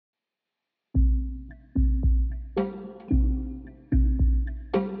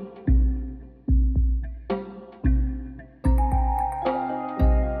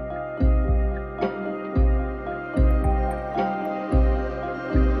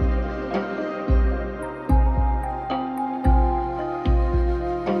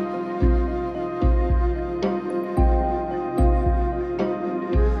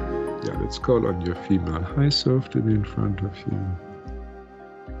call on your female high self to be in front of you.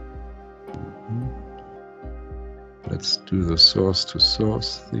 Let's do the source to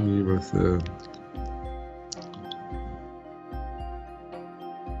source thingy with the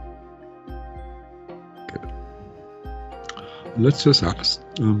Let's just ask,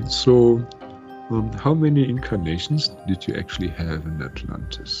 how many incarnations did you actually have in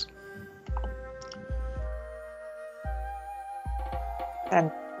Atlantis? 10.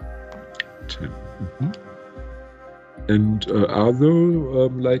 10. And are there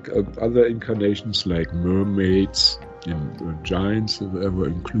other incarnations like mermaids and giants ever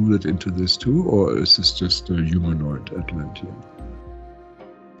included into this too, or is this just a humanoid Atlantean?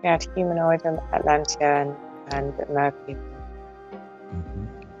 We had humanoid Atlantean and mermaid.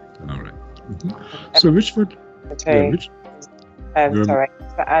 All right. So which one? Sorry. So as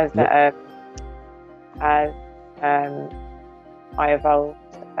I evolved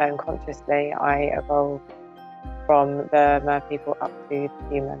consciously, I evolved from the mer people up to the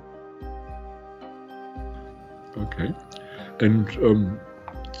human. Okay. And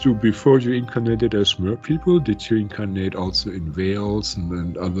so before you incarnated as mer people, did you incarnate also in whales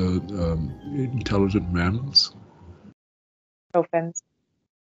and other intelligent mammals? Dolphins.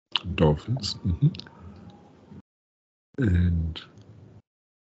 Dolphins. And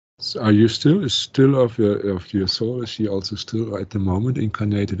so are you still of your soul? Is she also still at the moment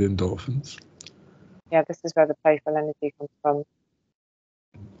incarnated in dolphins? Yeah, this is where the playful energy comes from.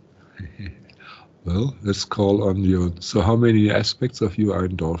 Well, let's call on you. So how many aspects of you are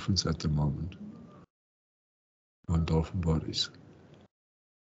in dolphins at the moment? On dolphin bodies?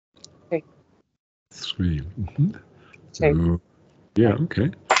 3. 3. So, yeah,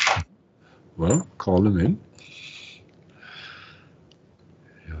 okay. Well, call them in.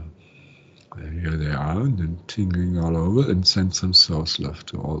 Yeah. Here they are, and then tingling all over, and send some source love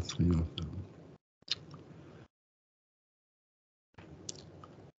to all 3 of them.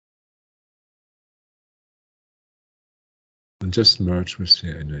 And just merge with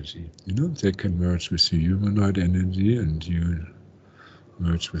their energy. They can merge with your humanoid energy, and you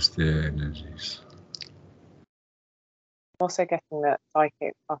merge with their energies. I'm also getting that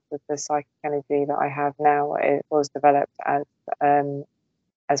psychic, after the psychic energy that I have now, it was developed as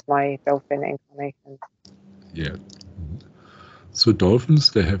my dolphin incarnation. Yeah. So dolphins,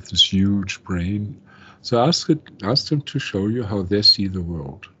 they have this huge brain. So ask them to show you how they see the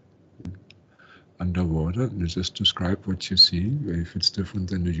world underwater, and just describe what you see, if it's different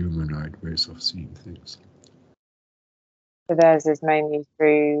than the humanoid ways of seeing things. So theirs is mainly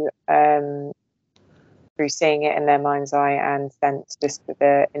through seeing it in their mind's eye and sense, just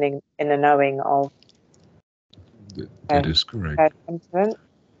in the knowing of. That is correct. Sentiment.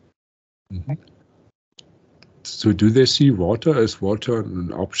 So do they see water? Is water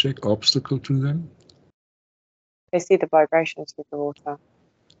an obstacle to them? They see the vibrations through the water.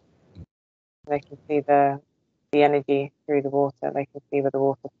 They can see the energy through the water. They can see where the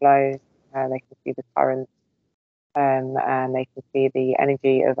water flows. They can see the currents, and they can see the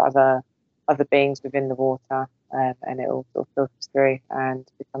energy of other beings within the water, and it all sort of filters through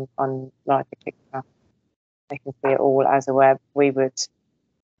and becomes one larger picture. They can see it all as a web. Humans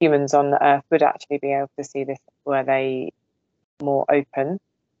on the Earth would actually be able to see this, were they more open.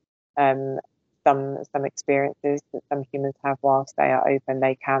 Some experiences that some humans have whilst they are open,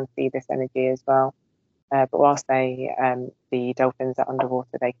 they can see this energy as well. But whilst the dolphins are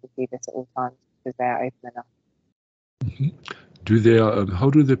underwater, they can see this at all times because they are open enough. How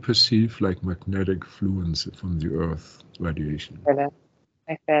do they perceive like magnetic fluence from the Earth radiation?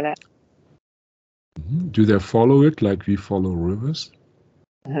 They feel it. Do they follow it like we follow rivers?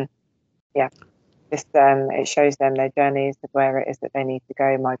 Yeah. It shows them their journeys of where it is that they need to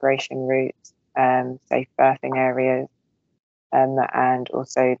go, migration routes, safe birthing areas, and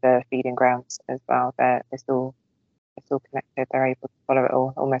also the feeding grounds as well. It's all connected. They're able to follow it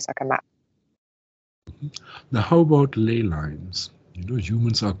all, almost like a map. Now, how about ley lines?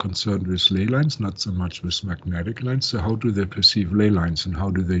 Humans are concerned with ley lines, not so much with magnetic lines. So how do they perceive ley lines, and how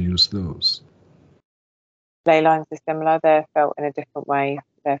do they use those? Ley lines are similar. They're felt in a different way.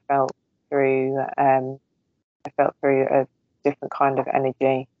 They're felt through a different kind of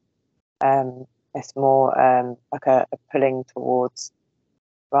energy. It's more like a pulling towards,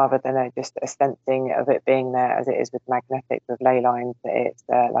 rather than just a sensing of it being there, as it is with magnetic. With ley lines, it's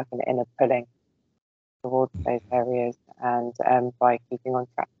like an inner pulling towards those areas, and by keeping on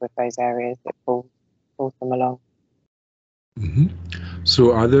track with those areas, it pulls them along.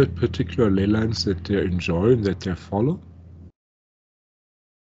 So are there particular ley lines that they enjoy and that they follow?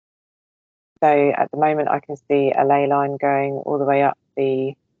 So at the moment I can see a ley line going all the way up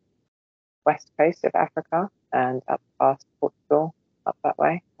the west coast of Africa and up past Portugal, up that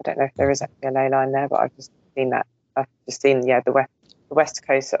way. I don't know if there is actually a ley line there, but I've just seen that. I've just seen, the west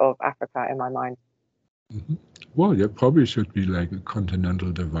coast of Africa in my mind. Mm-hmm. Well, there probably should be like a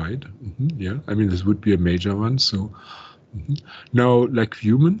continental divide. Yeah, I mean, this would be a major one. So now, like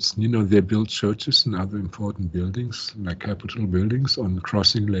humans, they build churches and other important buildings, like capital buildings, on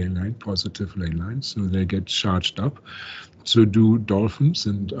crossing ley line, positive ley lines, so they get charged up. So do dolphins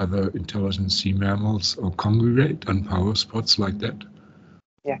and other intelligent sea mammals or congregate on power spots like that?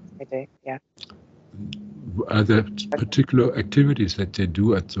 Yes, they do. Yeah. Are there particular activities that they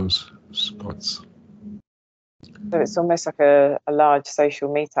do at those spots? So it's almost like a large social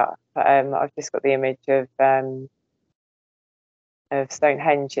meetup. I've just got the image of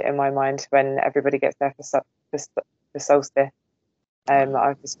Stonehenge in my mind when everybody gets there for solstice.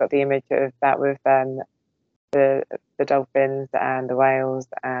 I've just got the image of that with the dolphins and the whales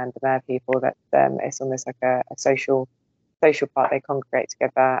and the mer people. That it's almost like a social part. They congregate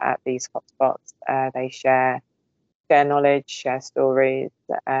together at these hotspots. They share knowledge, share stories,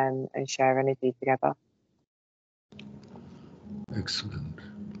 and share energy together. Excellent.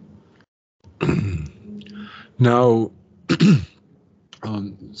 Now,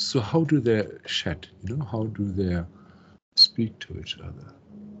 so how do they chat? How do they speak to each other?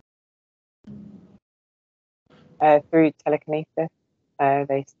 Through telekinesis.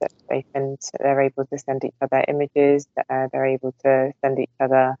 They're able to send each other images. They're able to send each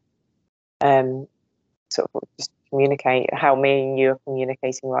other sort of just communicate how me and you are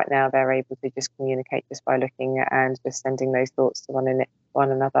communicating right now. They're able to just communicate just by looking and just sending those thoughts to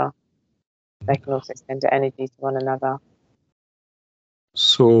one another. They can also send energy to one another.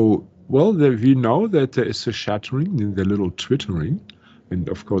 So, well, we know that there is a shattering in the little twittering. And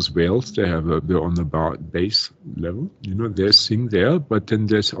of course, whales, they're on the base level, they're seeing there, but then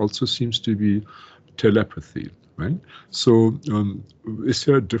there's also seems to be telepathy, right? So is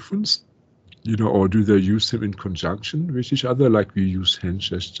there a difference, or do they use them in conjunction with each other, like we use hand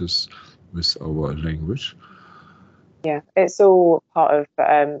gestures with our language? Yeah, it's all part of,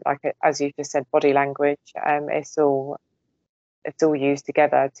 as you just said, body language. It's all used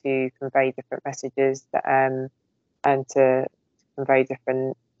together to convey different messages and to convey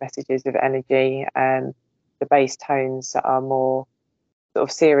different messages of energy. The bass tones are more sort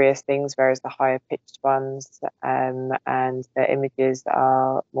of serious things, whereas the higher pitched ones and the images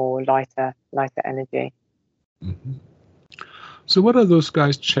are more lighter energy. Mm-hmm. So what are those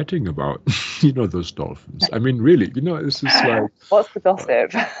guys chatting about? Those dolphins. I mean, really, this is like... What's the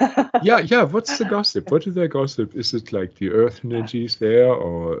gossip? Yeah, what's the gossip? What do they gossip? Is it like the earth energies there,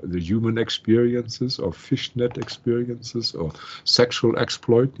 or the human experiences, or fishnet experiences, or sexual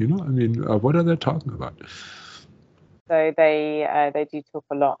exploit? I mean, what are they talking about? So they do talk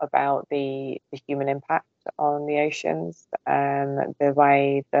a lot about the human impact on the oceans, the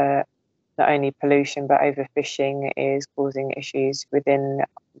way that not only pollution but overfishing is causing issues within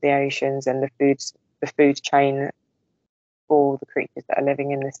the oceans and the food chain for the creatures that are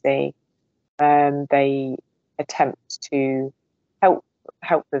living in the sea. They attempt to help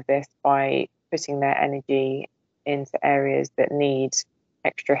with this by putting their energy into areas that need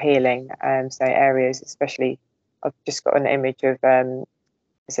extra healing. So areas, especially, I've just got an image of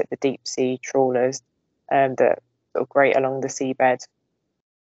is it the deep sea trawlers that sort of grate along the seabed,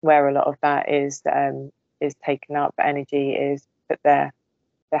 where a lot of that is taken up. Energy is put there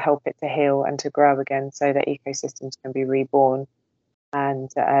to help it to heal and to grow again, so that ecosystems can be reborn and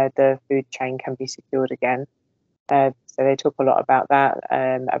the food chain can be secured again. So they talk a lot about that,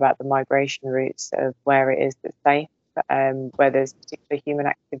 about the migration routes of where it is that's safe, where there's particular human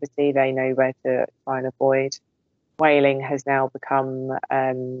activity, they know where to try and avoid. Whaling has now become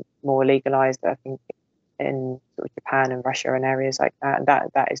more legalized, I think, in sort of Japan and Russia and areas like that. And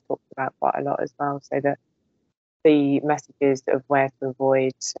that is talked about quite a lot as well. So that the messages of where to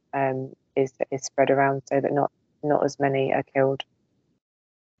avoid is spread around, so that not as many are killed,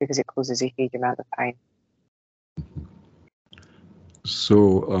 because it causes a huge amount of pain.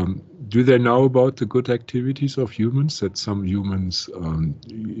 So do they know about the good activities of humans, that some humans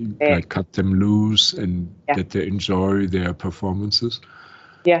like cut them loose and that they enjoy their performances?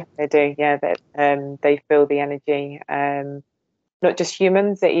 Yeah, they do. Yeah, they feel the energy. Not just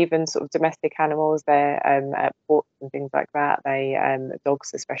humans, they're even sort of domestic animals. They're at ports and things like that. They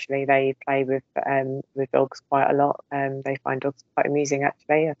dogs especially. They play with dogs quite a lot. They find dogs quite amusing,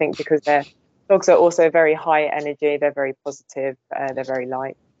 actually. I think because dogs are also very high energy. They're very positive. They're very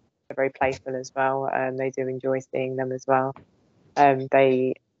light. They're very playful as well. They do enjoy seeing them as well.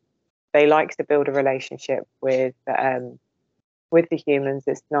 They like to build a relationship with the humans.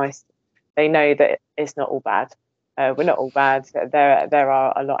 It's nice they know that it's not all bad. We're not all bad. There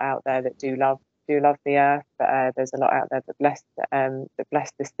are a lot out there that do love the earth. There's a lot out there that bless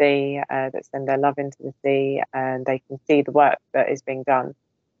the sea, that send their love into the sea, and they can see the work that is being done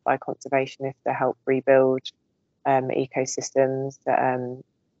by conservationists to help rebuild ecosystems,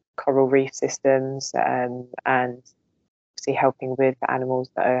 coral reef systems, and obviously helping with the animals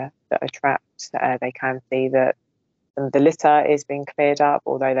that are trapped. They can see that the litter is being cleared up,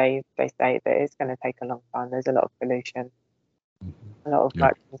 although they say that it's going to take a long time. There's a lot of pollution, a lot of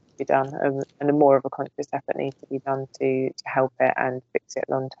work needs to be done, and more of a conscious effort needs to be done to help it and fix it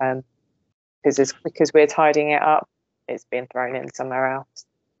long term. Because as quick as we're tidying it up, it's being thrown in somewhere else.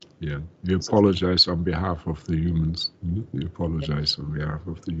 Yeah, we apologize on behalf of the humans. We apologize on behalf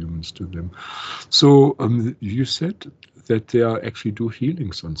of the humans to them. So you said that they are actually do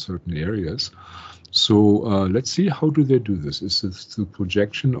healings on certain areas. So let's see, how do they do this? Is this the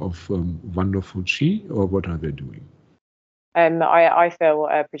projection of wonderful chi, or what are they doing? I feel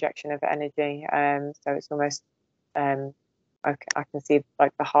a projection of energy. So it's almost I can see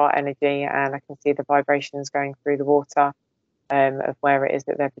like the heart energy, and I can see the vibrations going through the water. Of where it is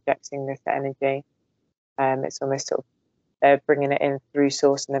that they're projecting this energy. It's almost sort of they're bringing it in through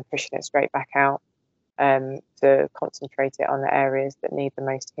source and then pushing it straight back out to concentrate it on the areas that need the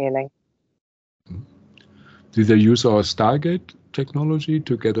most healing. Do they use our Stargate technology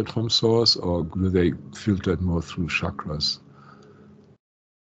to get it from source, or do they filter it more through chakras?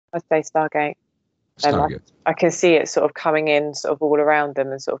 I'd say Stargate. Stargate. I can see it sort of coming in sort of all around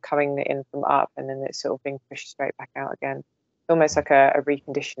them and sort of coming in from up, and then it's sort of being pushed straight back out again. Almost like a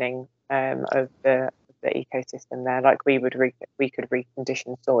reconditioning of the ecosystem there. Like we could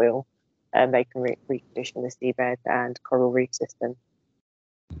recondition soil, and they can recondition the seabed and coral reef system.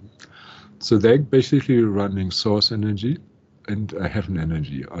 So they're basically running source energy and heaven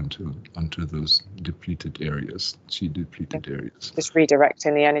energy onto those depleted areas, chi depleted areas. Just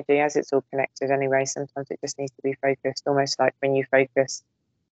redirecting the energy as it's all connected anyway. Sometimes it just needs to be focused, almost like when you focus.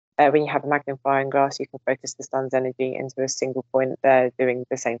 When you have a magnifying glass, you can focus the sun's energy into a single point. They're doing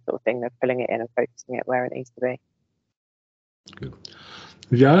the same sort of thing. They're pulling it in and focusing it where it needs to be. Good.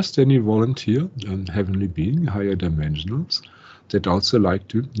 Have you asked any volunteer, heavenly being, higher dimensionals, that also like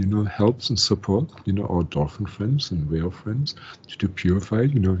to, help and support, our dolphin friends and whale friends to purify?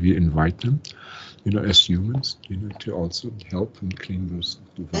 We invite them, as humans, to also help and clean those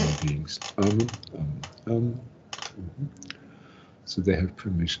divine beings. So they have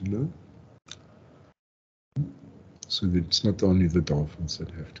permission now. So it's not only the dolphins that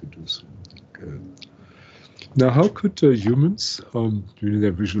have to do so. Good. Now, how could humans, during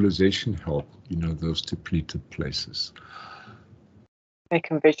their visualization, help, those depleted places? They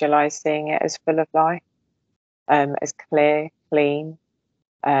can visualize seeing it as full of life, as clear, clean,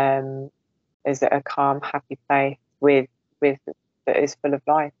 as a calm, happy place with that is full of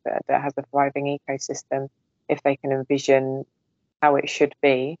life, that has a thriving ecosystem. If they can envision how it should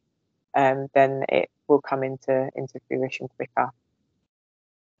be, then it will come into fruition quicker.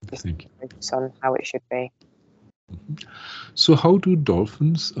 Just focus on how it should be. So how do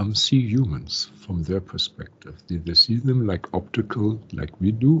dolphins see humans from their perspective? Do they see them like optical, like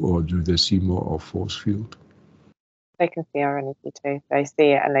we do, or do they see more our force field? They can see our energy too. They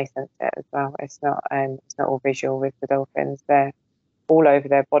see it and they sense it as well. It's not all visual with the dolphins. They're all over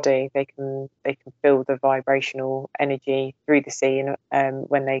their body. They can feel the vibrational energy through the sea, and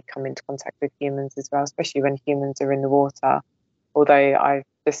when they come into contact with humans as well, especially when humans are in the water. Although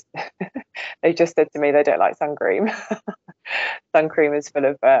they just said to me they don't like sun cream. Sun cream is full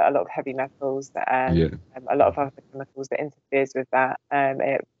of a lot of heavy metals and a lot of other chemicals that interferes with that.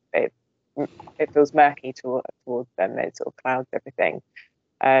 It feels murky towards them. It sort of clouds everything.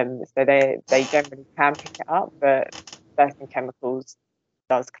 So they generally can pick it up, but certain chemicals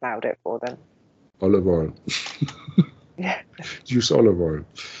does cloud it for them. Olive oil. Yeah. Use olive oil.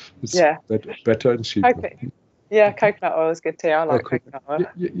 It's better and cheaper. Coconut oil is good too. I like coconut oil.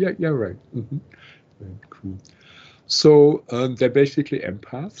 Yeah, right. Mm-hmm. Very cool. So they're basically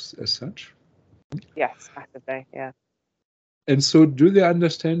empaths as such? Yes, massively, yeah. And so do they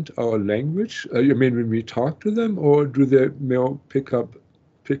understand our language? When we talk to them, or do they more pick up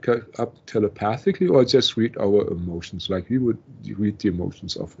telepathically, or just read our emotions like we would read the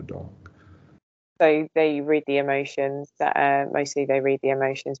emotions of a dog? So they read the emotions. Mostly they read the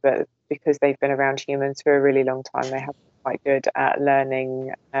emotions, but because they've been around humans for a really long time, they have been quite good at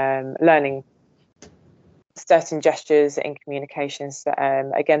learning certain gestures in communications.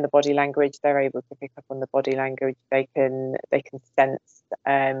 Again, the body language, they're able to pick up on the body language. They can sense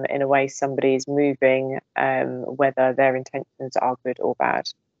in a way somebody is moving, whether their intentions are good or bad.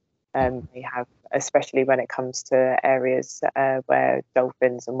 They have, especially when it comes to areas where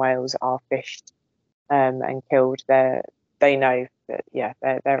dolphins and whales are fished and killed, they know that, yeah,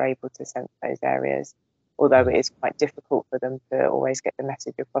 they're able to sense those areas, although it is quite difficult for them to always get the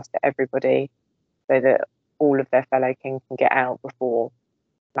message across to everybody so that all of their fellow kin can get out before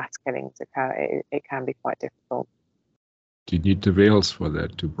mass killings occur. It can be quite difficult. Do you need the whales for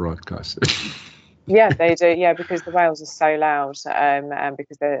that to broadcast it? Yeah, they do. Yeah, because the whales are so loud, and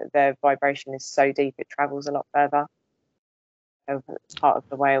because their vibration is so deep, it travels a lot further. Part of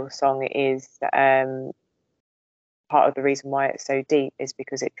the whale song is part of the reason why it's so deep is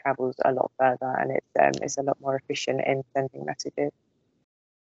because it travels a lot further, and it's a lot more efficient in sending messages.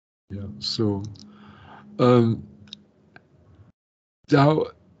 Yeah. So now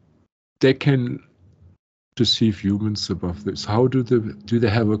they can perceive humans above this. How do they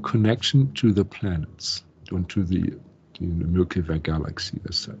have a connection to the planets and to the Milky Way galaxy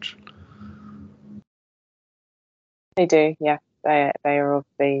as such? They do, yeah. They are of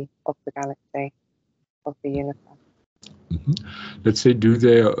the galaxy, of the universe. Let's say, do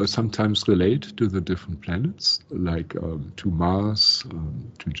they sometimes relate to the different planets, like to Mars,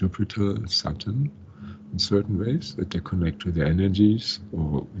 to Jupiter, Saturn, in certain ways, that they connect to the energies,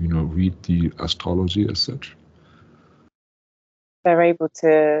 or read the astrology as such? They're able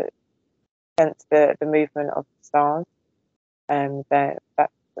to sense the movement of the stars.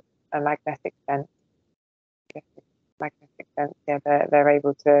 That's a magnetic sense. Magnetic sense. Yeah, they're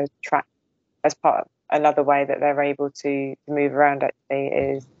able to track, as part of another way that they're able to move around actually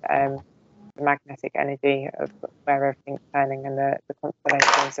is the magnetic energy of where everything's turning, and the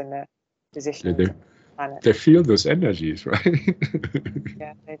constellations and the positions of the planet. They feel those energies, right?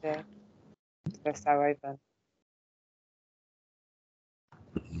 Yeah, they do. They're so open.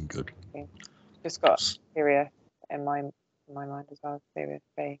 Good. Just got Sirius in my mind as well. Sirius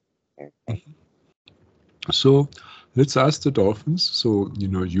B. So let's ask the dolphins. So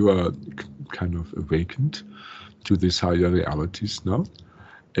you are kind of awakened to these higher realities now,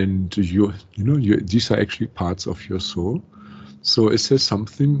 and these are actually parts of your soul. So is there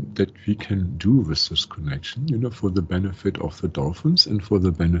something that we can do with this connection, for the benefit of the dolphins and for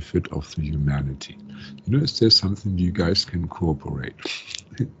the benefit of the humanity? Is there something you guys can cooperate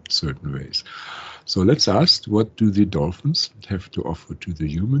in certain ways? So let's ask, what do the dolphins have to offer to the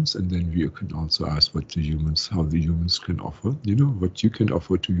humans? And then we can also ask how the humans can offer, what you can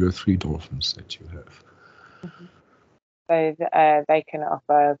offer to your 3 dolphins that you have. So they can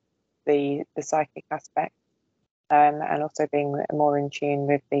offer the psychic aspect, and also being more in tune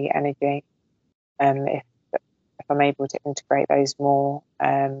with the energy. If I'm able to integrate those more,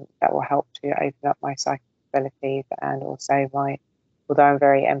 that will help to open up my psychic abilities, and also although I'm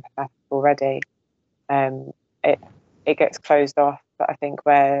very empathetic already, it gets closed off. But I think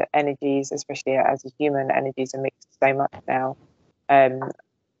where energies, especially as a human, energies are mixed so much now,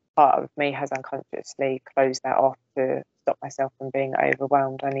 part of me has unconsciously closed that off to stop myself from being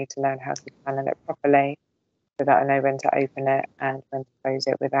overwhelmed. I need to learn how to channel it properly so that I know when to open it and when to close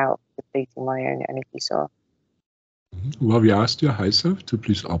it without depleting my own energy source. Well, we asked your high self to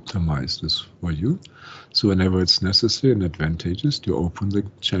please optimize this for you. So whenever it's necessary and advantageous to open the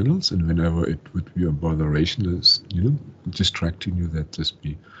channels, and whenever it would be a botheration, is distracting you, that this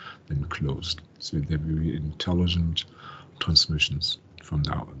be then closed. So there will be intelligent transmissions from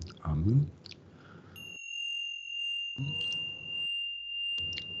now on. Amen.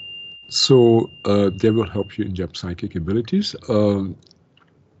 So they will help you in your psychic abilities,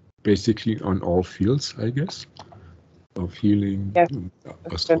 basically on all fields, I guess, of healing. Yes,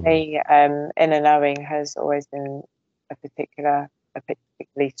 for me, inner knowing has always been a particularly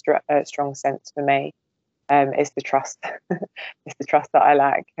strong sense for me. It's the trust. It's the trust that I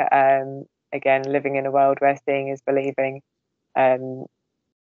lack. Again, living in a world where seeing is believing.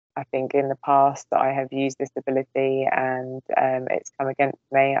 I think in the past I have used this ability, and it's come against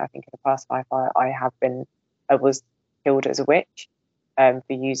me. I think in the past life I was killed as a witch for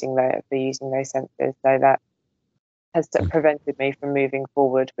using those senses. So that has prevented me from moving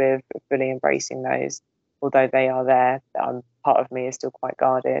forward with fully embracing those. Although they are there, part of me is still quite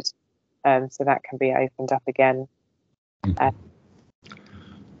guarded. So that can be opened up again.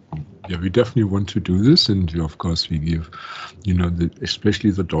 Yeah, we definitely want to do this, and of course we give,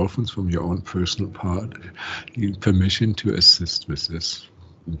 especially the dolphins from your own personal part, permission to assist with this.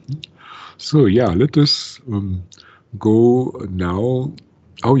 So yeah, let us go now.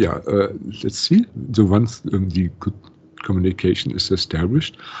 Oh yeah, let's see. So once the good communication is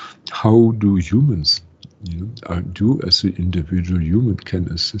established, how do humans, do as an individual human can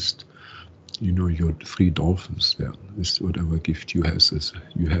assist you know, your 3 dolphins there, with whatever gift you have as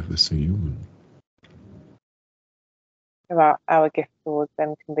a human. Our gift towards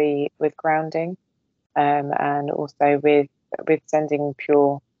them can be with grounding, and also with sending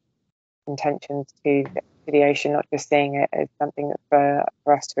pure intentions to the ocean, not just seeing it as something for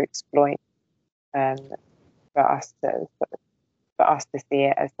us to exploit, for us to see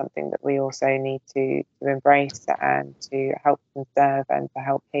it as something that we also need to embrace and to help conserve and to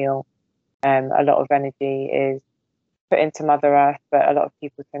help heal. A lot of energy is put into Mother Earth, but a lot of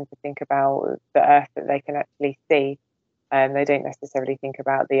people tend to think about the earth that they can actually see. They don't necessarily think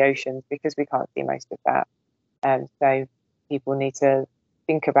about the oceans because we can't see most of that. So people need to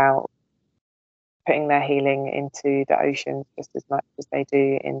think about putting their healing into the oceans just as much as they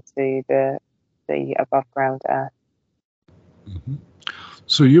do into the above ground earth. Mm-hmm.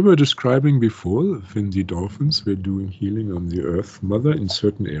 So you were describing before when the dolphins were doing healing on the Earth Mother in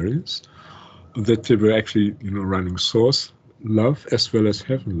certain areas, that they were actually, you know, running source love as well as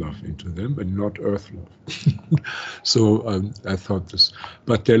heaven love into them and not earth love. So I thought this,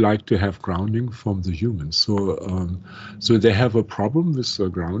 but they like to have grounding from the humans. So they have a problem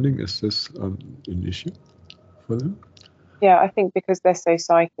with grounding. Is this an issue for them? Yeah, I think because they're so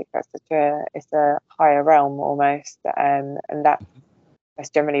psychic, it's a higher realm almost, and that's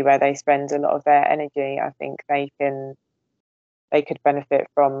generally where they spend a lot of their energy. I think they could benefit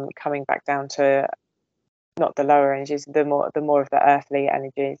from coming back down to not the lower energies, the more of the earthly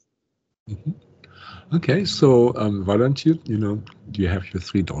energies. Mm-hmm. Okay, so why don't you, you have your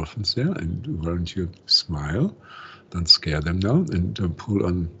 3 dolphins there, and why don't you smile, don't scare them now, and pull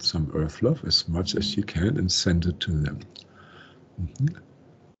on some earth love as much as you can and send it to them. Mm-hmm.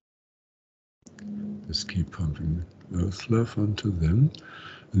 Just keep pumping earth love onto them,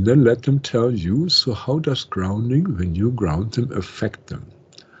 and then let them tell you, so how does grounding, when you ground them, affect them?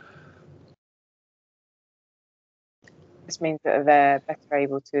 This means that they're better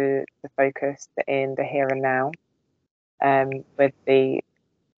able to focus in the here and now. With the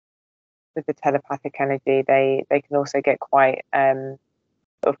telepathic energy, they can also get quite sort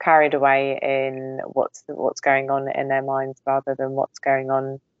of carried away in what's going on in their minds rather than what's going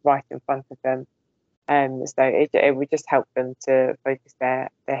on right in front of them. So it would just help them to focus their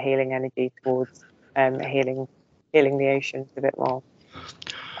healing energy towards healing the oceans a bit more.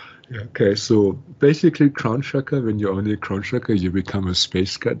 Yeah, okay, so basically crown chakra, when you're only a crown chakra, you become a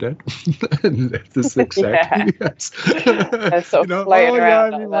space cadet. And that is exactly yes. Sort of floating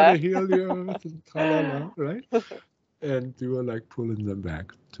around we want to heal the earth and ta-la-la, right? And you are like pulling them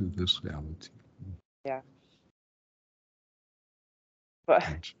back to this reality. Yeah. But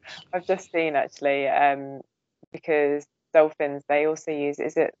I've just seen actually, because dolphins, they also use,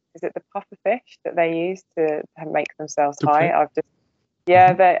 is it the puffer fish that they use to make themselves high? I've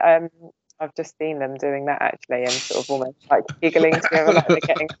just seen them doing that actually, and sort of almost like giggling together like they're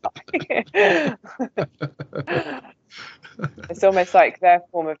getting high. It's almost like their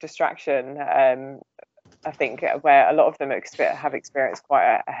form of distraction. I think where a lot of them have experienced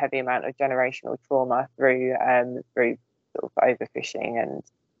quite a heavy amount of generational trauma through sort of overfishing and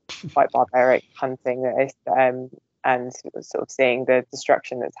quite barbaric hunting, and sort of seeing the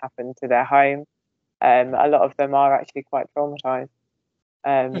destruction that's happened to their home. A lot of them are actually quite traumatized,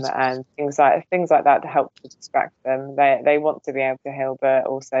 and things like that to help to distract them. They want to be able to heal, but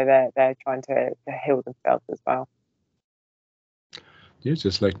also they're trying to heal themselves as well. Yeah,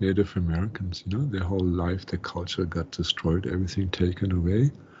 just like Native Americans, their whole life, their culture got destroyed, everything taken away.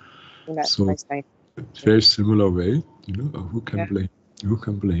 So very similar way, who can blame? Who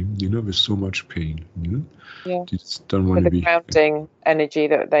can blame? With so much pain, Yeah. You just don't want to be. The grounding energy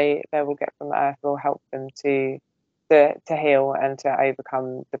that they will get from the earth will help them to heal and to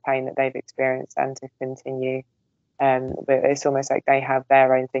overcome the pain that they've experienced and to continue. But it's almost like they have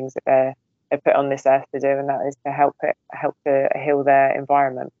their own things that they're put on this earth to do, and that is to help to heal their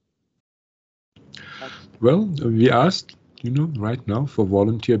environment. Well, we asked, right now for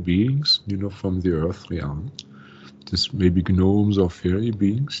volunteer beings, from the earth realm. This maybe gnomes or fairy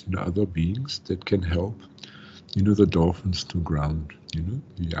beings, other beings that can help, the dolphins to ground.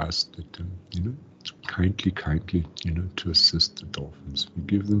 We asked them, kindly, to assist the dolphins. We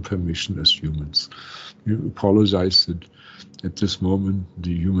give them permission as humans. We apologize that at this moment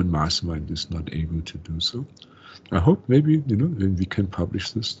the human mastermind is not able to do so. I hope maybe, when we can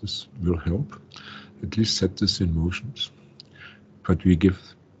publish this will help, at least set this in motions. But we give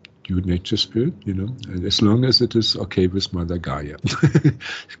you nature spirit, and as long as it is okay with Mother Gaia,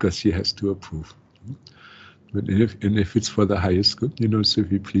 because she has to approve. But if it's for the highest good, so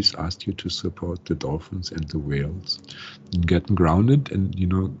we please ask you to support the dolphins and the whales in getting grounded and,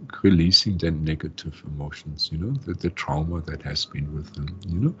 releasing their negative emotions, the trauma that has been with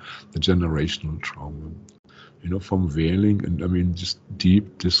them, the generational trauma, from whaling and, I mean, just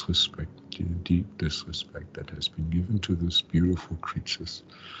deep disrespect, deep disrespect that has been given to these beautiful creatures.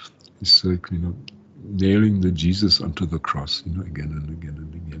 It's like, nailing the Jesus onto the cross, again and again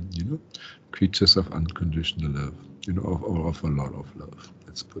and again, creatures of unconditional love, of a lot of love.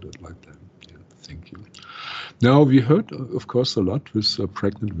 Let's put it like that. Yeah, thank you. Now, we heard, of course, a lot with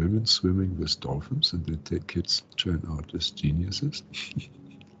pregnant women swimming with dolphins and that their kids turn out as geniuses,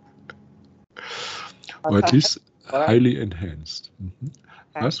 or at least highly enhanced.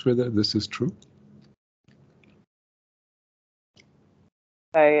 Ask whether this is true.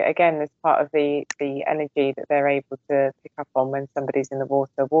 So again, it's part of the energy that they're able to pick up on when somebody's in the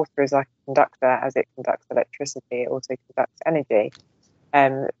water. Water is like a conductor, as it conducts electricity, it also conducts energy.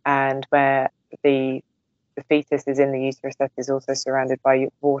 And where the fetus is in the uterus, that is also surrounded by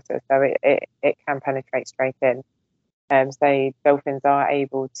water, so it can penetrate straight in. So dolphins are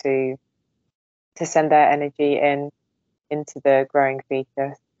able to send their energy into the growing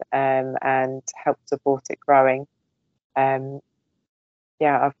fetus and help support it growing.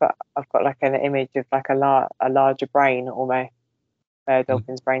 Yeah, I've got like an image of like a larger brain almost.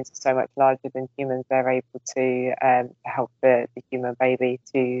 Dolphins' brains are so much larger than humans. They're able to help the human baby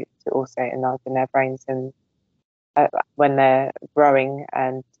to also enlarge in their brains, and when they're growing,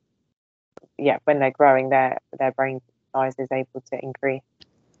 and when they're growing, their brain size is able to increase.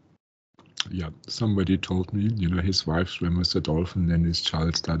 Yeah, somebody told me, his wife swam with a dolphin, then his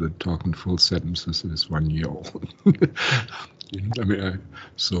child started talking full sentences as 1 year old. I mean,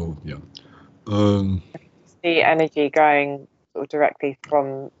 so yeah. The energy going sort of directly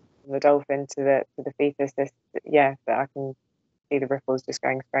from the dolphin to the fetus. That I can see the ripples just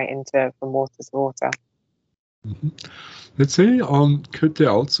going straight into from water to water. Let's say, could they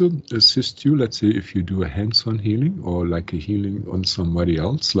also assist you? Let's say if you do a hands-on healing or like a healing on somebody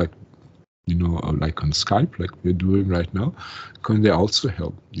else, like like on Skype, like we're doing right now, can they also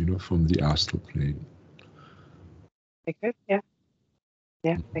help? From the astral plane. They could, yeah,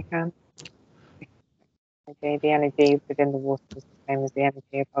 they can. Okay, the energy within the water is the same as the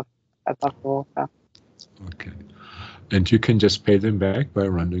energy above the water. Okay. And you can just pay them back by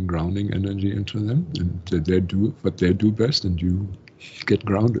running grounding energy into them, and they do what they do best, and you get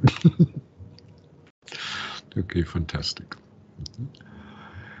grounded. Okay, fantastic.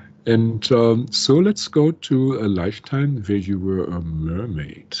 And so let's go to a lifetime where you were a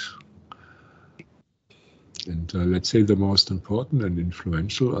mermaid. And let's say the most important and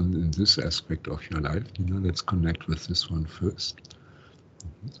influential in this aspect of your life, let's connect with this one first.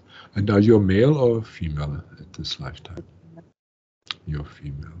 And are you a male or female at this lifetime? You're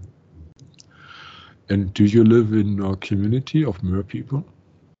female. And do you live in a community of mer people?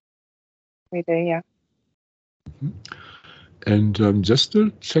 We do, yeah. And just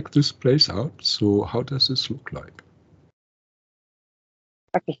to check this place out, so how does this look like?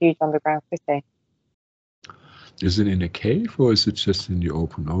 Like a huge underground city. Is it in a cave, or is it just in the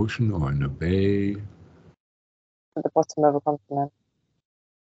open ocean or in a bay? At the bottom of a continent.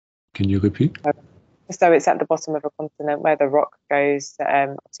 Can you repeat? So it's at the bottom of a continent where the rock goes,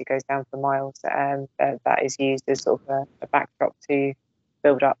 obviously goes down for miles. That is used as sort of a backdrop to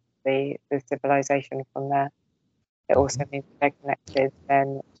build up the civilization from there. It also means they're connected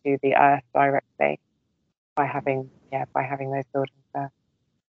then to the earth directly by having those buildings there.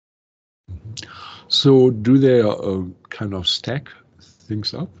 So do they kind of stack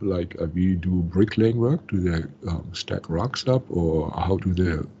things up, like we do bricklaying work? Do they stack rocks up, or how do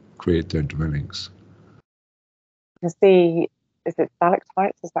they create their dwellings? You can see, is it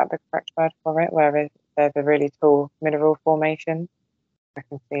stalactites? Is that the correct word for it? Where they're the really tall mineral formations. I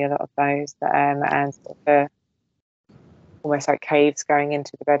can see a lot of those, and sort of almost like caves going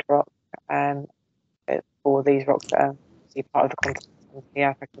into the bedrock. For these rocks that are part of the continent, the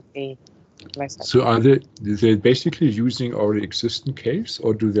earth, I can see. So are they basically using already existing caves,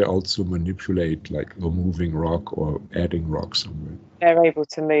 or do they also manipulate, like removing rock or adding rock somewhere? They're able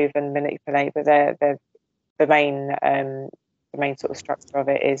to move and manipulate, but they're the main sort of structure of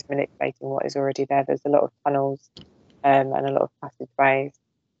it is manipulating what is already there. There's a lot of tunnels and a lot of passageways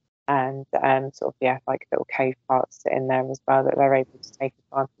and sort of like little cave parts in there as well that they're able to take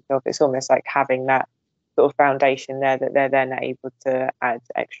advantage of. It's almost like having that sort of foundation there that they're then able to add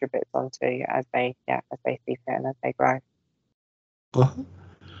extra bits onto as they see fit and as they grow.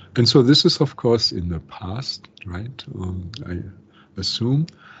 And so this is, of course, in the past, right? I assume.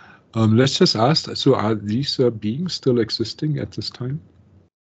 Let's just ask, so are these beings still existing at this time?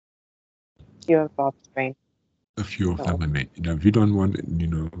 Few and far between. A few of Not them, I mean, we don't want,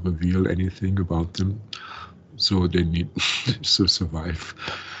 reveal anything about them, so they need to survive.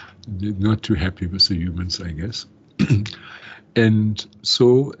 They're not too happy with the humans, I guess. And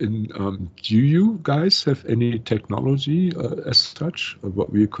so, do you guys have any technology as such, or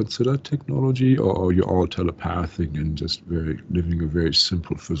what we consider technology, or are you all telepathic and just living a very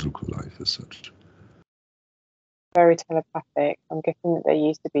simple physical life as such? very telepathic. I'm guessing that there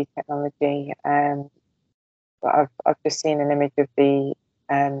used to be technology, but I've just seen an image of the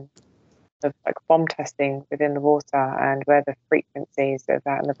like bomb testing within the water, and where the frequencies of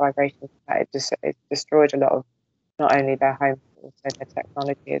that and the vibrations of that, it destroyed a lot of not only their home but also their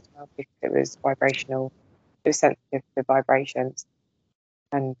technology as well, because it was vibrational, it was sensitive to vibrations,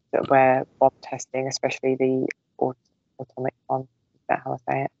 and where bomb testing, especially the atomic bomb, is that how I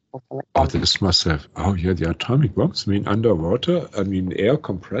say it? Atomic Oh, bomb. this must have. Oh, yeah, the atomic bombs. I mean, underwater. I mean, air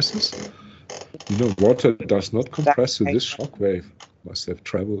compresses. Water does not compress, so Exactly. this shock wave must have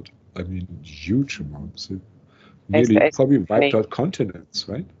traveled. I mean, huge amounts. It It's, nearly it's probably wiped only, out continents,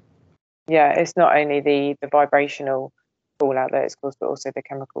 right? yeah, it's not only the vibrational fallout that it's caused, but also the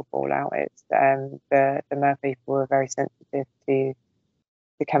chemical fallout. It's the mer people are very sensitive to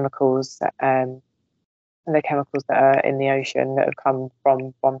the chemicals and the chemicals that are in the ocean that have come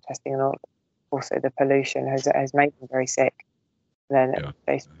from bomb testing, and also the pollution has made them very sick. And then Yeah.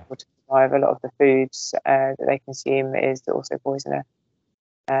 they struggle to survive. A lot of the foods that they consume is also poisonous.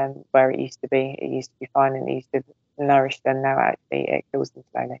 Where it used to be fine and it used to nourish them. Now actually it kills them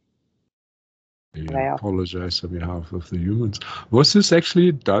slowly. I They are. apologize on behalf of the humans. Was this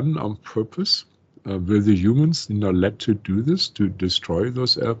actually done on purpose? Were the humans, led to do this, to destroy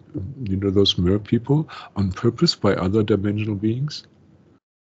those, those mer people on purpose by other dimensional beings?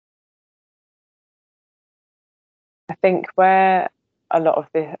 I think where a lot of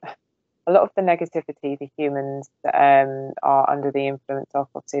the negativity the humans are under the influence of,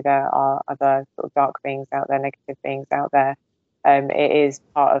 obviously there are other sort of dark beings out there, negative beings out there. It is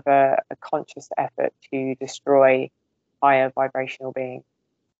part of a conscious effort to destroy higher vibrational beings.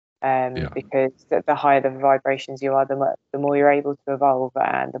 Because the higher the vibrations you are, the more you're able to evolve,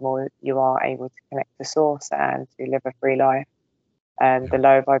 and the more you are able to connect to source and to live a free life. The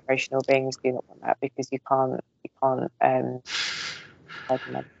lower vibrational beings do not want that, because you can't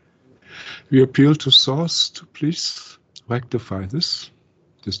We appeal to Source to please rectify this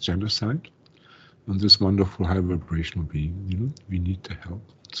genocide, and this wonderful high vibrational being. We need the help.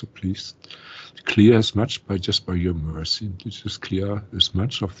 So please clear as much by your mercy. Just clear as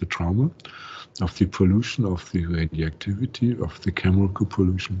much of the trauma, of the pollution, of the radioactivity, of the chemical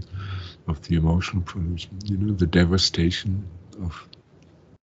pollution, of the emotional pollution, the devastation of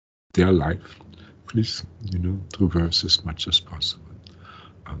their life. Please, reverse as much as possible.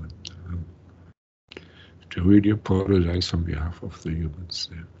 Amen. To really apologize on behalf of the humans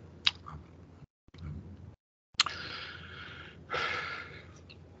there.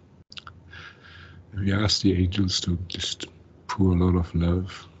 We ask the angels to just pour a lot of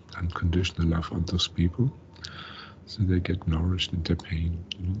love, unconditional love on those people, so they get nourished and their pain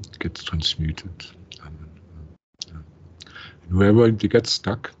gets transmuted. And wherever they get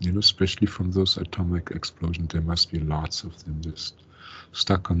stuck, especially from those atomic explosions, there must be lots of them just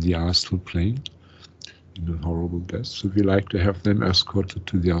stuck on the astral plane in a horrible death. So we like to have them escorted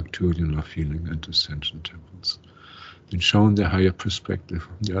to the Arcturian love healing and ascension temples, and shown the higher perspective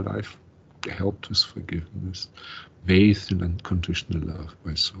of their life, helped with forgiveness, bathed in unconditional love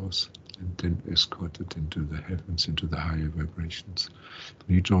by Source, and then escorted into the heavens, into the higher vibrations,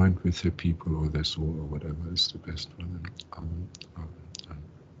 rejoined with their people or their soul or whatever is the best for them.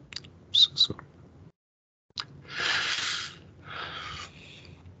 So sorry.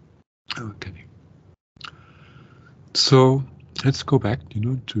 Okay. So let's go back,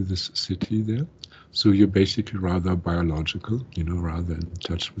 to this city there. So you're basically rather biological, rather in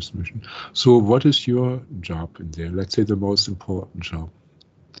touch with mission. So what is your job in there? Let's say the most important job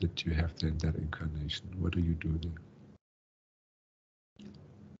that you have there in that incarnation. What do you do there?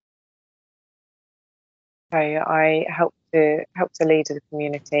 So I help to lead the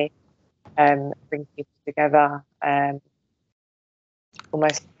community, bring people together,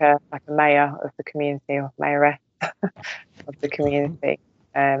 almost like a mayor of the community, or mayoress of the community.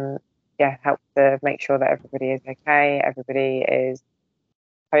 Help to make sure that everybody is okay, everybody is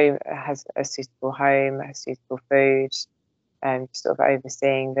home, has a suitable home, has suitable food, and sort of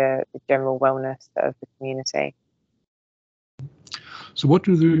overseeing the general wellness of the community. So what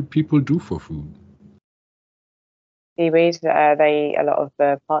do the people do for food? seaweed. They eat a lot of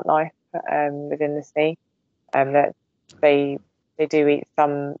the plant life within the sea. That they do eat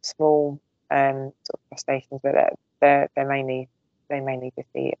some small sort of crustaceans, but they mainly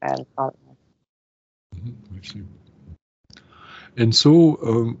just eat plant life. I see. And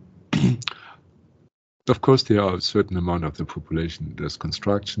so, of course, there are a certain amount of the population. There's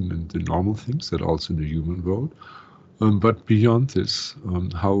construction and the normal things that are also in the human world. But beyond this,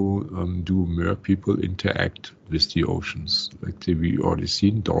 how do mer people interact with the oceans? Like we already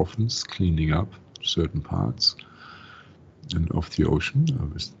seen dolphins cleaning up certain parts of the ocean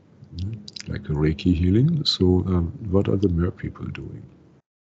with like a Reiki healing. So what are the mer people doing?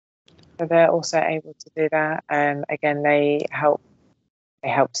 So they're also able to do that. Again, they help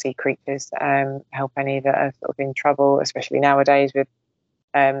sea creatures, help any that are sort of in trouble, especially nowadays with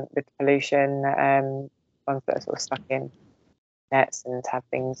pollution, ones that are sort of stuck in nets and have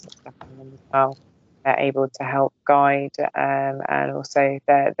things stuck on them as well. They're able to help guide, and also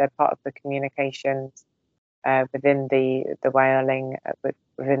they're part of the communications within the whaling,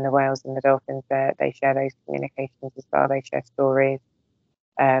 within the whales and the dolphins. They share those communications as well. They share stories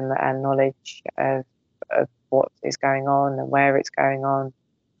and knowledge of what is going on and where it's going on.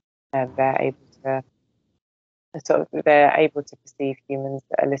 They're able to perceive humans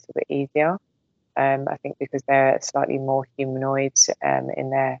a little bit easier. I think because they're slightly more humanoids in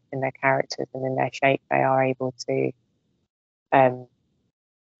their characters and in their shape, they are able to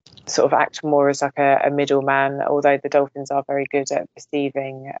sort of act more as like a middleman. Although the dolphins are very good at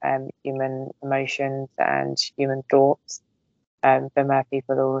perceiving human emotions and human thoughts, the mer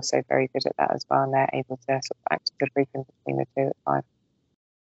people are also very good at that as well, and they're able to sort of act as a bridge between the two at times.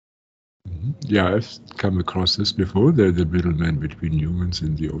 Yeah, I've come across this before. They're the middleman between humans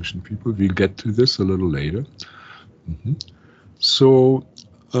and the ocean people. We'll get to this a little later. So,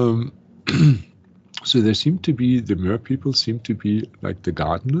 so there seem to be, the mer people seem to be like the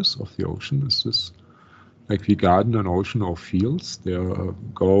gardeners of the ocean. Is this like we garden an ocean or fields? They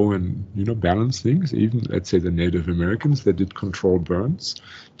go and balance things. Even let's say the Native Americans, they did control burns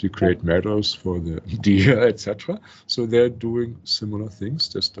to create meadows for the deer, etc. So they're doing similar things,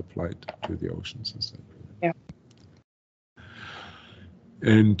 just applied to the oceans instead. Yeah.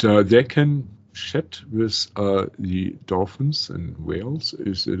 And they can chat with the dolphins and whales.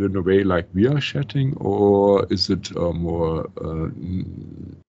 Is it in a way like we are chatting, or is it more?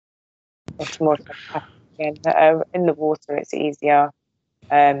 It's more in the water. It's easier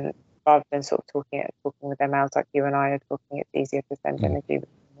rather than sort of talking with their mouths like you and I are talking. It's easier to send energy.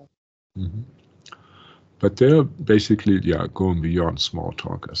 But they're basically, going beyond small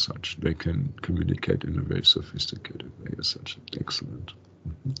talk as such. They can communicate in a very sophisticated way as such. Excellent.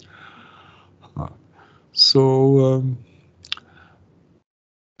 So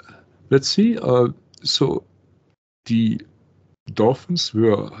let's see. So the dolphins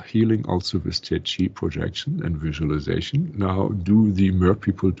were healing also with their chi projection and visualization. Now, do the mer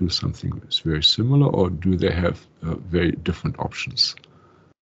people do something that's very similar, or do they have very different options?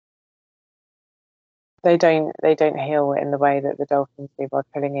 They don't heal in the way that the dolphins do by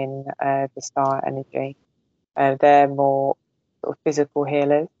pulling in the star energy. They're more sort of physical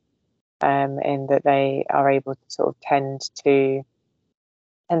healers, in that they are able to sort of tend to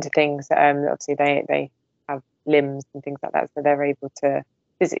things. Obviously, they have limbs and things like that, so they're able to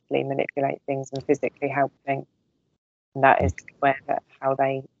physically manipulate things and physically help things. And that is how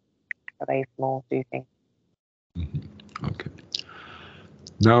they more do things. Okay.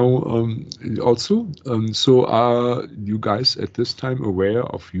 Now, also, so are you guys at this time aware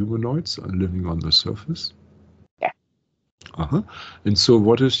of humanoids living on the surface? Yeah. And so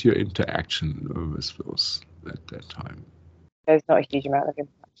what is your interaction with those at that time? There's not a huge amount of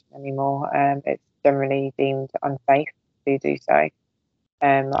interaction anymore. It's generally deemed unsafe to do so.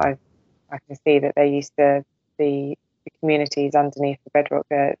 I can see that they used to, the communities underneath the bedrock,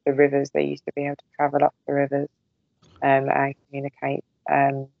 the rivers, they used to be able to travel up the rivers and communicate.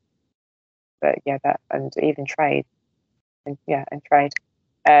 But yeah, that, and even trade, and trade.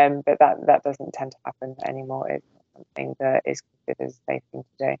 But that doesn't tend to happen anymore. It's not something that is considered a safe thing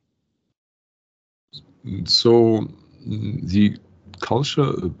to do. So the culture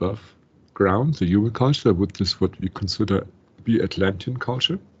above ground, the human culture, would this what we consider be Atlantean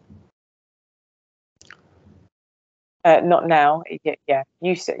culture? Not now. Yeah,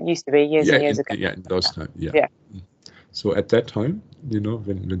 used to be years and years ago. Yeah, in those times. Yeah. So at that time,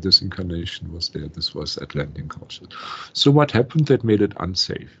 when this incarnation was there, this was Atlantean culture. So what happened that made it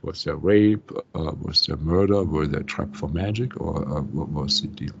unsafe? Was there rape? Was there murder? Were they trapped for magic? Or what was the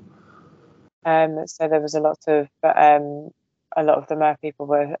deal? So there was a lot of the mer people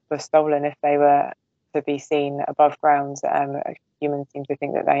were stolen if they were to be seen above ground. Humans seem to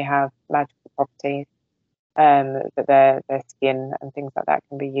think that they have magical properties, that their skin and things like that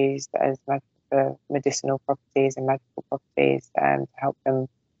can be used as for medicinal properties and magical properties, to help them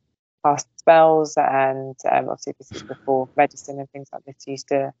cast spells. And obviously, this is before medicine and things like this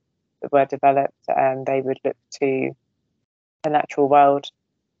were developed. They would look to the natural world.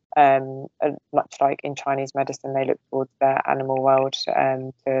 Much like in Chinese medicine, they look towards the animal world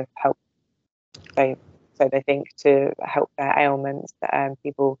to help. So they think to help their ailments. There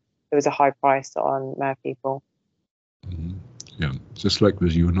was a high price on mer people. Mm-hmm. Yeah, just like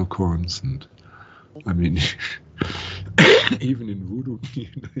with unicorns, and I mean, even in voodoo,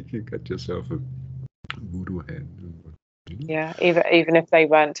 you get yourself a voodoo hand. Yeah, even if they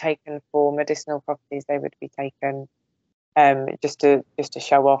weren't taken for medicinal properties, they would be taken just to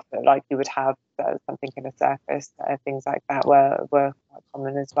show off that, like, you would have something in a circus. Things like that were quite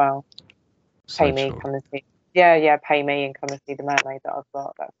common as well. Pay me, come and see. Yeah, pay me and come and see the mermaid that I've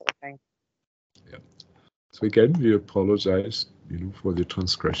got, that sort of thing. Yeah. So again, we apologize, for the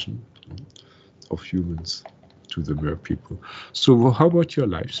transgression of humans to the mer people. So how about your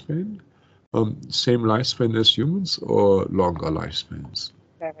lifespan? Same lifespan as humans or longer lifespans?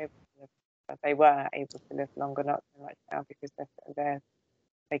 They were able to live longer, not so much now, because they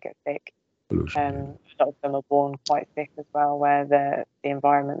get sick. A lot of them are born quite sick as well, where the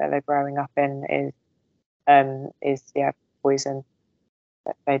environment that they're growing up in is poison.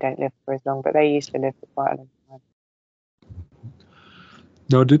 They don't live for as long, but they used to live for quite a long time.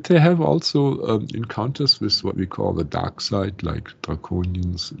 Now, did they have also encounters with what we call the dark side, like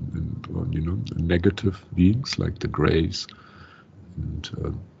draconians and negative beings like the Greys and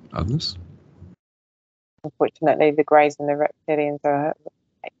others? Unfortunately, the Greys and the reptilians are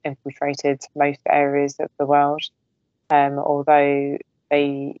infiltrated most areas of the world. Although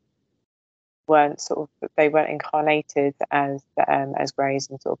they weren't incarnated as Greys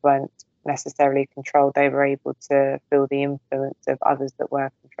and sort of weren't necessarily controlled, they were able to feel the influence of others that were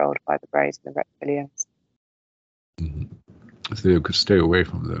controlled by the Greys and the reptilians. So you could stay away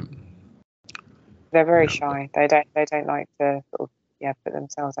from them. They're very shy. They don't like to sort of put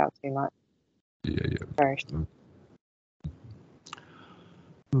themselves out too much. Yeah. Very shy.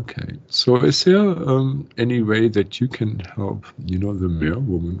 Okay. So is there any way that you can help, the mer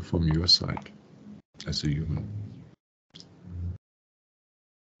woman from your side as a human?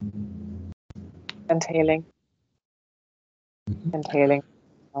 And healing. And healing.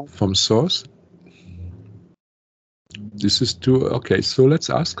 From source? This is too... Okay, so let's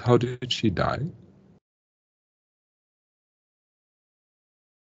ask, how did she die?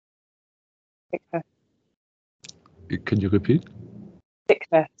 Sickness. Can you repeat?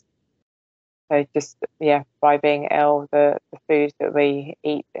 Sickness. So just, by being ill, the food that we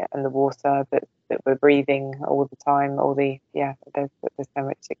eat and the water that we're breathing all the time, there's so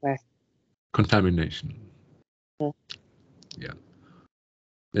much sickness. Contamination. Mm. Yeah.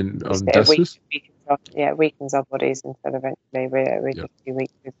 And it weakens our bodies until eventually we're just too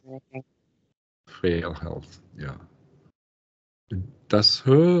weak to do anything. Frail health, yeah. Does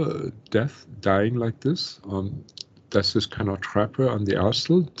her dying like this, does this kind of trap her on the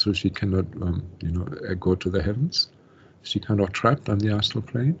astral, so she cannot, go to the heavens? Is she kind of trapped on the astral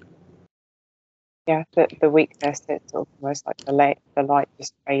plane? Yeah, the weakness, it's almost like the light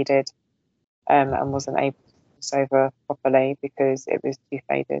just faded, and wasn't able to cross over properly because it was too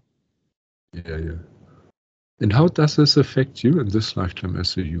faded. Yeah. And how does this affect you in this lifetime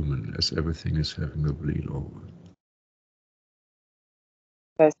as a human, as everything is having a bleed over?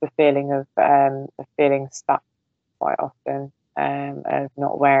 There's the feeling stuck quite often, of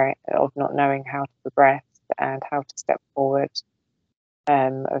not knowing how to progress and how to step forward,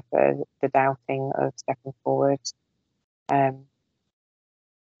 of the doubting of stepping forward. The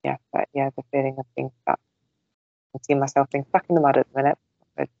feeling of being stuck. I can see myself being stuck in the mud at the minute.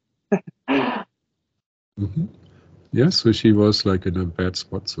 Mm-hmm. Yeah, so she was like in a bad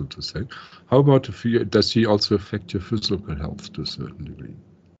spot, so to say. How about does she also affect your physical health to a certain degree?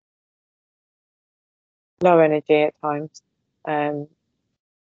 Low energy at times,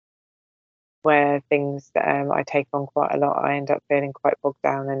 where things I take on quite a lot, I end up feeling quite bogged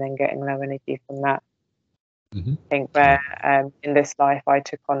down and then getting low energy from that. Mm-hmm. I think where in this life I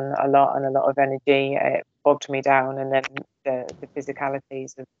took on a lot of energy, it bogged me down, and then the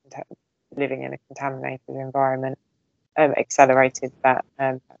physicalities of living in a contaminated environment accelerated that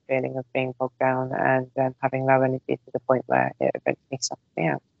feeling of being bogged down and having low energy to the point where it eventually sucked me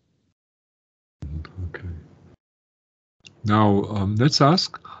out. Okay. Now, let's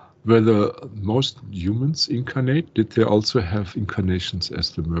ask whether most humans incarnate. Did they also have incarnations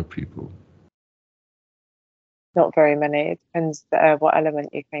as the mer people? Not very many. It depends what element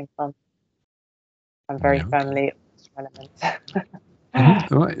you came from. I'm very Yeah, okay. firmly element.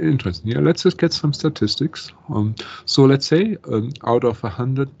 Oh, interesting. Yeah, let's just get some statistics. So let's say out of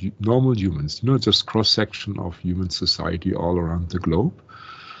 100 normal humans, just cross-section of human society all around the globe,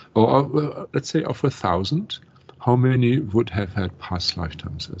 or let's say of 1,000, how many would have had past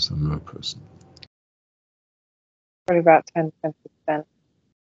lifetimes as a mer person? Probably about 10-20%.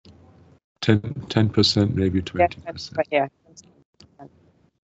 10%, maybe 20%. Yeah, 20%.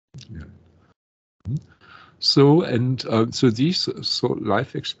 Yeah. So these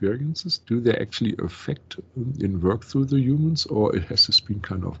life experiences, do they actually affect in work through the humans, or it has just been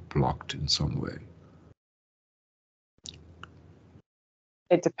kind of blocked in some way?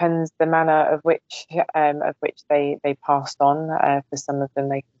 It depends the manner of which they passed on. For some of them,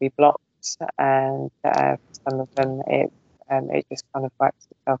 they can be blocked, and for some of them, it just kind of works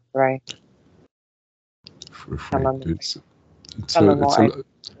itself through.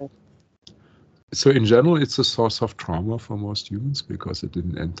 So in general, it's a source of trauma for most humans because it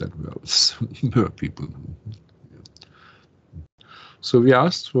didn't end that well with people. So we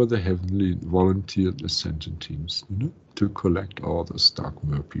asked for the heavenly volunteer ascension teams, to collect all the stuck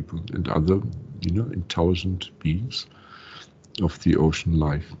mer people and other, intelligent beings of the ocean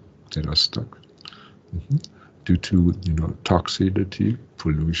life that are stuck due to, toxicity,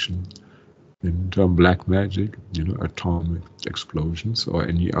 pollution, and black magic, atomic explosions or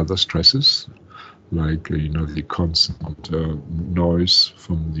any other stresses, like the constant noise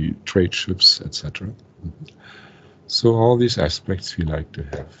from the trade ships, etc. So all these aspects we like to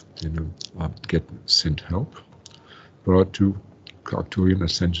have, get sent help, brought to Arcturian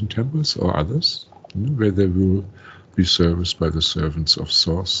ascension temples or others, where they will be serviced by the servants of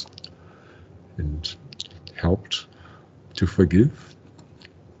Source and helped to forgive,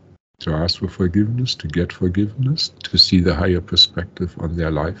 to ask for forgiveness, to get forgiveness, to see the higher perspective on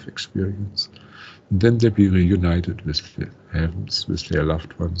their life experience. And then they be reunited with the heavens, with their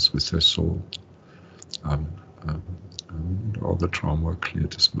loved ones, with their soul. All the trauma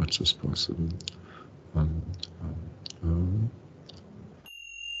cleared as much as possible.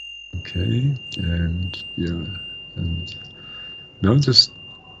 Okay, and now just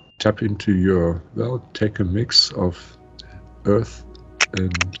tap into your, take a mix of earth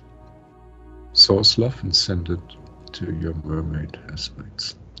and source love and send it to your mermaid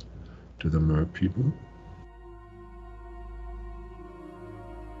aspects, to the mer people.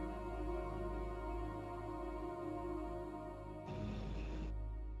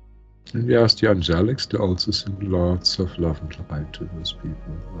 And we ask the angelics to also send lots of love and light to those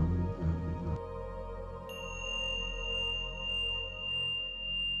people.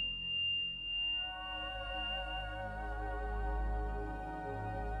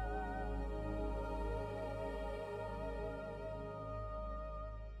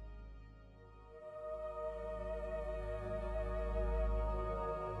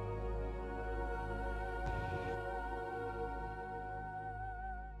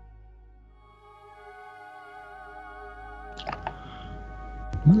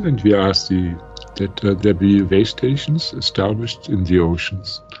 And we ask that there be way stations established in the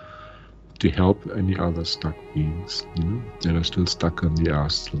oceans to help any other stuck beings, that are still stuck on the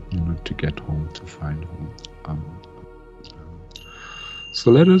astral, to get home, to find home.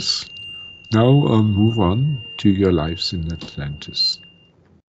 So let us now move on to your lives in Atlantis.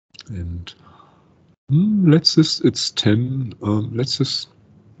 And it's 10,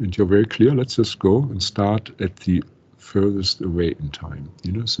 and you're very clear, let's just go and start at the furthest away in time,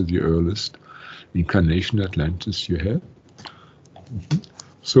 so the earliest incarnation Atlantis you have.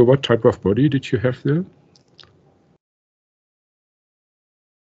 So what type of body did you have there?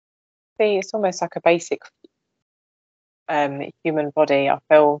 It's almost like a basic human body. I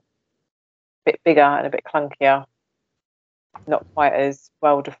feel a bit bigger and a bit clunkier, not quite as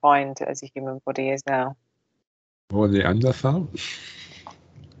well defined as a human body is now. Or Neanderthal?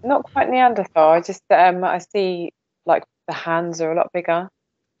 Not quite Neanderthal. I just I see like the hands are a lot bigger,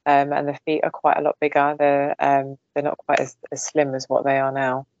 and the feet are quite a lot bigger. They're not quite as slim as what they are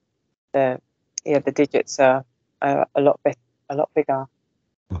now. The digits are a lot bigger.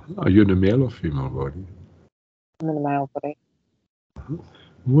 Are you in a male or female body? I'm in a male body.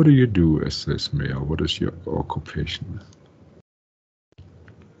 What do you do as this male? What is your occupation?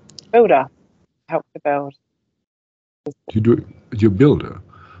 Builder. Help to build. You're a builder?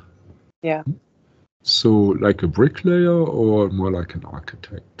 Yeah. So like a bricklayer or more like an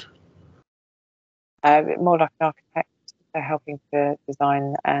architect? More like an architect. They're helping to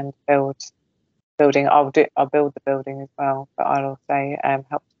design and building. I'll build the building as well, but I'll also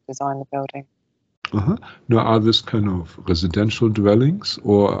help to design the building. Now, are this kind of residential dwellings,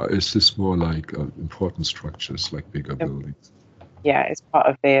 or is this more like important structures, like bigger buildings? Yeah, it's part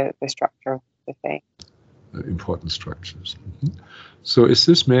of the structure of the thing. Important structures. So, is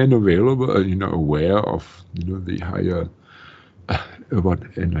this man available? Aware of the higher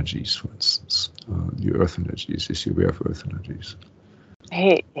about energies, for instance, the earth energies? Is he aware of earth energies?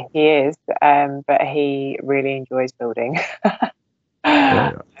 He is, but he really enjoys building.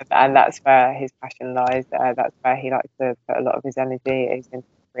 Yeah. And that's where his passion lies. That's where he likes to put a lot of his energy is into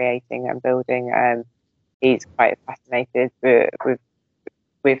creating and building. He's quite fascinated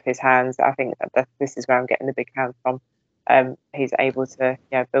with his hands. I think this is where I'm getting the big hands from. He's able to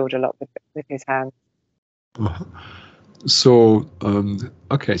build a lot with his hands. So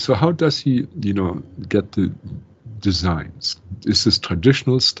okay, so how does he get the designs? Is this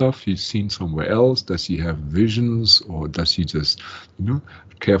traditional stuff he's seen somewhere else? Does he have visions, or does he just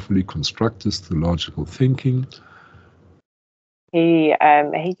carefully construct this through logical thinking? He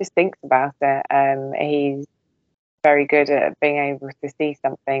just thinks about it. He's very good at being able to see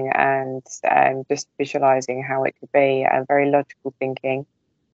something and just visualizing how it could be, and very logical thinking,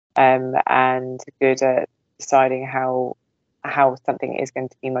 and good at deciding how something is going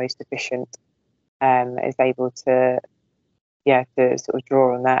to be most efficient. Is able to sort of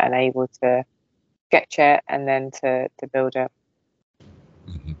draw on that and able to sketch it and then to build it.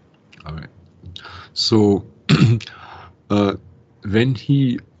 All right. So when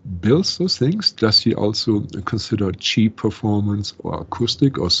he builds those things, does he also consider chi performance or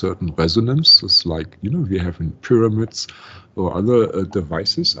acoustic or certain resonances, like we have in pyramids or other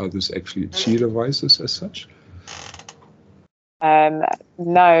devices? Are these actually chi devices as such?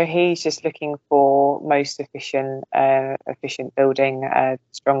 No, he's just looking for most efficient building,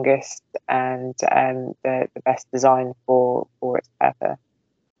 strongest, and the best design for its purpose.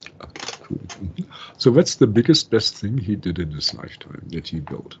 Okay, cool. So what's the best thing he did in his lifetime that he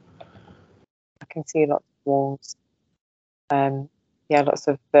built? I can see lots of walls. Lots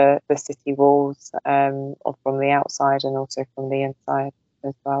of the city walls, from the outside and also from the inside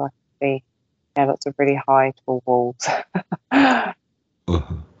as well. I can see lots of really high, tall walls.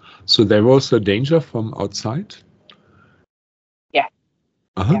 So there was a danger from outside? Yeah.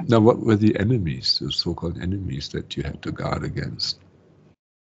 Yeah. Now, what were the enemies, the so-called enemies that you had to guard against?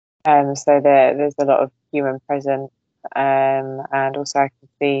 So there's a lot of human presence, and also I can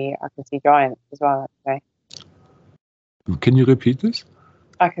see giants as well. Actually. Can you repeat this?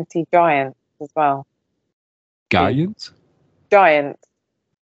 I can see giants as well. Giants? Giants.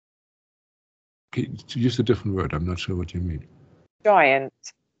 Use a different word. I'm not sure what you mean. Giant.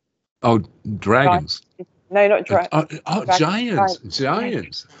 Oh, dragons. No, not dragons. Giants.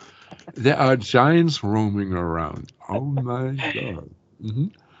 Giants. There are giants roaming around. Oh my God.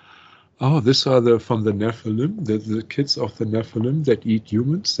 Oh, these are from the Nephilim, the kids of the Nephilim that eat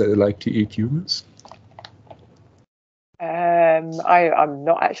humans, that like to eat humans? I'm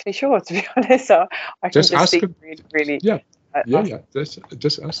not actually sure, to be honest. So I can just ask see him. really. Yeah.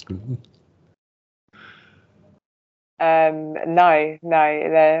 Just ask him. No,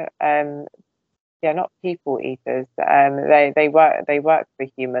 they're not people eaters. They work for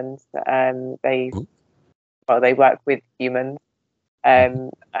humans. They work with humans.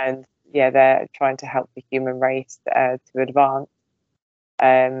 And they're trying to help the human race to advance.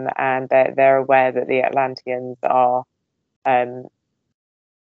 And they're aware that the Atlanteans are a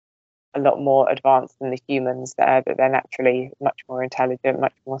lot more advanced than the humans. That they're naturally much more intelligent,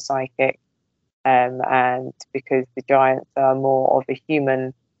 much more psychic. And because the giants are more of a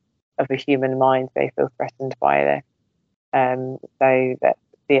human mind, they feel threatened by this. So that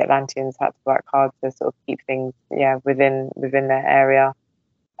the Atlanteans had to work hard to sort of keep things within their area,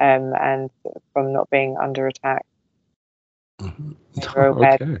 and from not being under attack. They were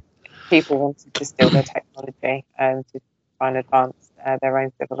aware that people wanted to steal their technology and to try and advance their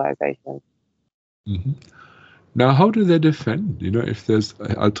own civilization. Now, how do they defend? If there's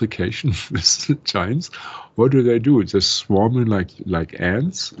altercation with the giants, what do they do? Just swarming like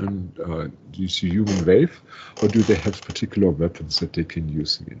ants and do you see human wave, or do they have particular weapons that they can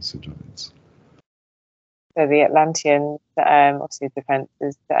use against the giants? So the Atlanteans, obviously defense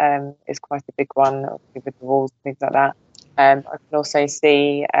is quite a big one, obviously with the walls and things like that. I can also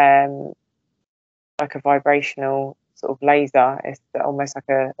see like a vibrational sort of laser. It's almost like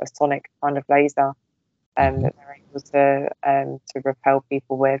a sonic kind of laser that they're able to repel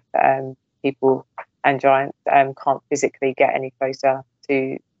people with. People and giants can't physically get any closer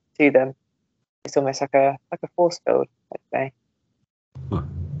to them. It's almost like a force field, let's say.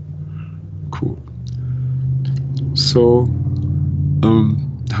 Cool. So,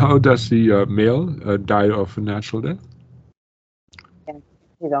 how does the male die of a natural death? Yeah,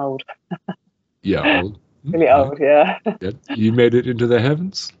 he's old. Yeah, old. Really Yeah. old, yeah. Yeah. He made it into the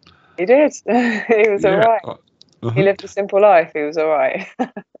heavens. He did. He was all Yeah. right. He lived a simple life. He was all right.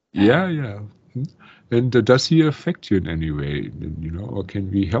 Yeah, yeah. And does he affect you in any way, or can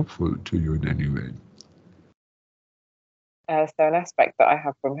be helpful to you in any way? So an aspect that I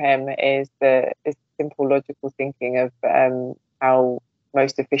have from him is the simple logical thinking of how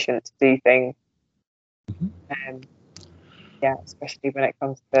most efficient to do things. Um, yeah, especially when it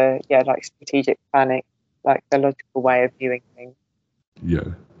comes to like strategic planning, like the logical way of viewing things.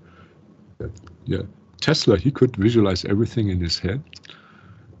 Yeah, yeah. Tesla, he could visualize everything in his head,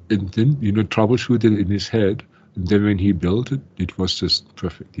 and then troubleshoot it in his head. And then when he built it, it was just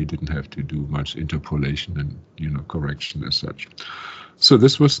perfect. He didn't have to do much interpolation and correction as such. So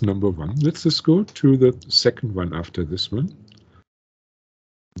this was number one. Let's just go to the second one after this one.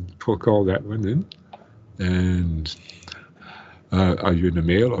 Call that one in. And are you in a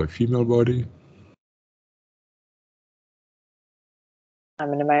male or a female body?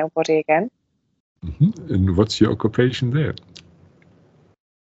 I'm in a male body again. And what's your occupation there?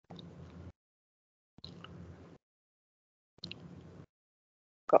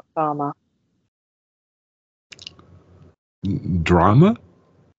 Got farmer. Drama?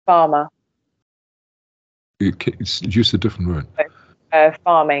 Farmer. Use a different word.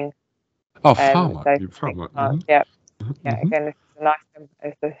 Farming. Oh, farmer. So Farmer. yeah. Again,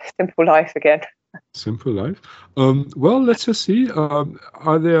 it's a simple life again. Simple life. Well, let's just see.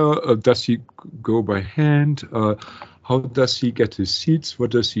 Are there? Does he go by hand? How does he get his seeds? What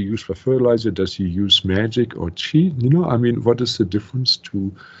does he use for fertilizer? Does he use magic or chi? I mean, what is the difference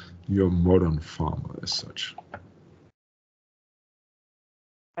to your modern farmer as such?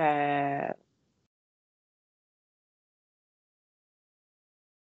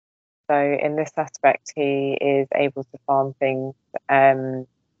 So in this aspect, he is able to farm things,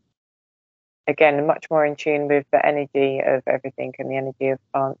 again, much more in tune with the energy of everything and the energy of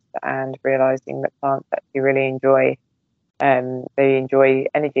plants, and realizing that plants actually really enjoy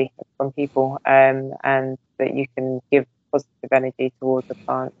energy from people, and that you can give positive energy towards the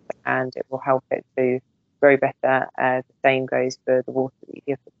plant and it will help it to grow better. The same goes for the water that you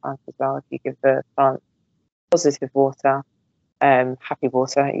give the plant as well. If you give the plant positive water, happy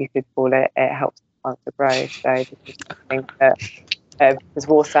water, you could call it, it helps the plant to grow. So this is something that, because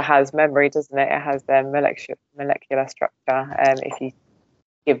water has memory, doesn't it? It has molecular structure. If you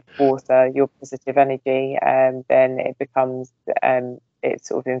give water your positive energy, then it becomes, it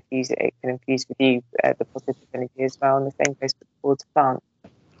sort of it can infuse with you the positive energy as well. And the same goes towards plants.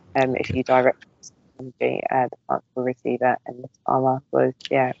 If you direct positive energy, the plants will receive it. And this farmer was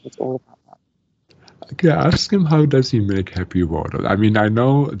all about that. Okay, ask him how does he make happy water. I mean, I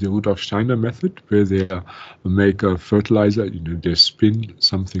know the Rudolf Steiner method where they make a fertilizer. They spin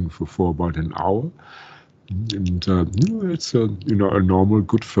something for about an hour, and it's a normal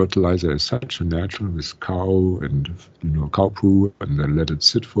good fertilizer as such, a natural with cow and cow poo, and then let it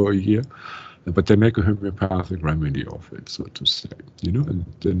sit for a year. But they make a homeopathic remedy of it, so to say. And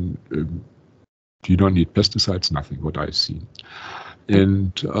then you don't need pesticides, nothing. What I've seen.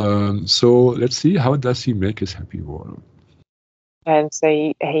 And so let's see, how does he make his happy water? And so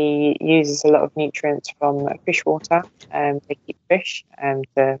he uses a lot of nutrients from fish water. They keep fish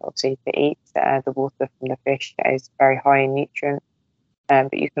to obviously to eat. The water from the fish is very high in nutrients,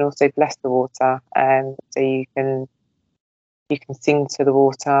 but you can also bless the water. So you can sing to the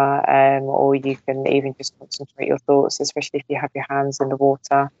water, or you can even just concentrate your thoughts. Especially if you have your hands in the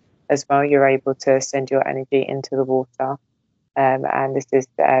water as well, you're able to send your energy into the water. And this is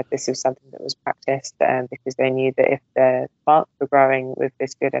something that was practiced because they knew that if the plants were growing with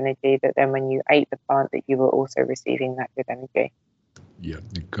this good energy, that then when you ate the plant, that you were also receiving that good energy. Yeah,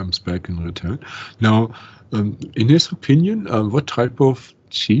 it comes back in return. Now, in his opinion, what type of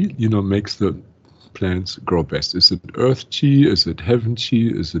chi, makes the plants grow best? Is it earth chi? Is it heaven chi?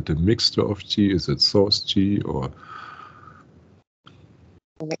 Is it a mixture of chi? Is it source chi? Or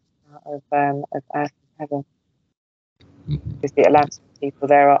A mixture of earth and heaven. Because the Atlantis people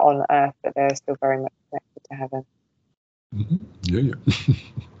there are on earth, but they're still very much connected to heaven. Yeah.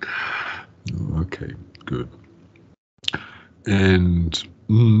 Okay, good. And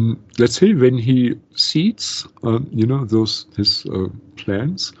let's say when he seeds, his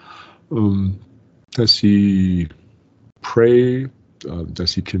plants, does he pray?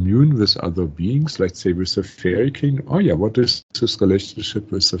 Does he commune with other beings, let's say with the fairy kingdom? Oh yeah, what is his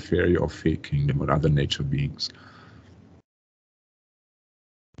relationship with the fairy or fey kingdom or other nature beings?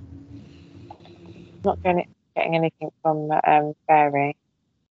 Not getting anything from fairy.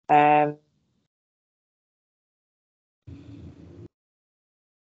 I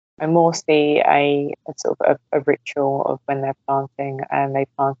more see a sort of a ritual of when they're planting, and they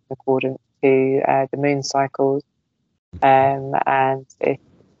plant in accordance to the moon cycles, and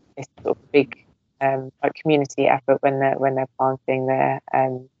it's sort of a big like community effort when they're planting there.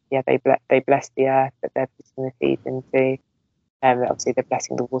 Yeah, they bless the earth that they're putting the seeds into. Obviously they're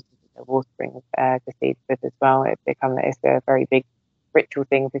blessing the water that they're watering the seeds with as well. It's a very big ritual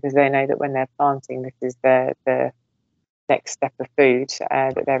thing, because they know that when they're planting, this is the next step of food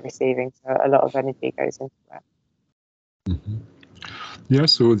that they're receiving. So a lot of energy goes into that. Mm-hmm. Yeah,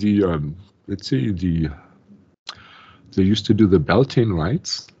 so let's say they used to do the Beltane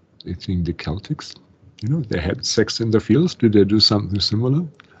rites. I think the Celtics, they had sex in the fields. Did they do something similar?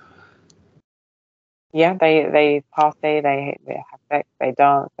 Yeah, they party, they have sex, they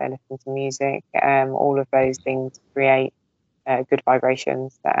dance, they listen to music. All of those things create good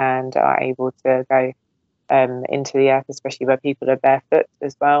vibrations and are able to go into the earth, especially where people are barefoot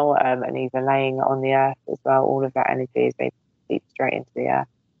as well, and even laying on the earth as well. All of that energy is able to seep straight into the earth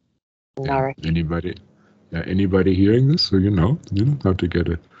and nourish. Anybody hearing this, so you know how to get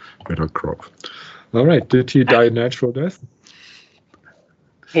a better crop. All right, did he die natural death?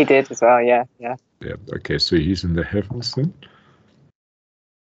 He did as well, yeah. Yeah, okay, so he's in the heavens then?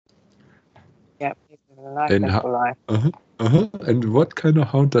 Yeah, he's living a nice, simple life. And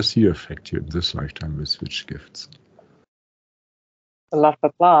how does he affect you in this lifetime with which gifts? The love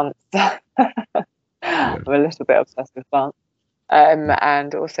for plants. I'm a little bit obsessed with plants.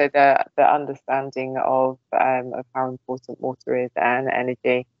 And also the understanding of how important water is and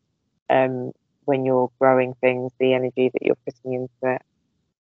energy. When you're growing things, the energy that you're putting into it.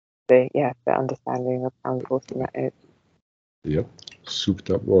 The understanding of how important that is. Yep, souped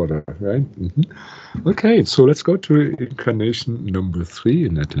up water, right? Mm-hmm. Okay, so let's go to incarnation number 3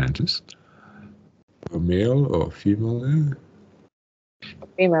 in Atlantis. A male or female? A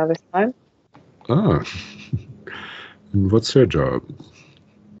female this time. Ah, and what's her job?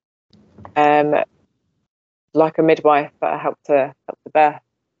 Like a midwife, help to birth,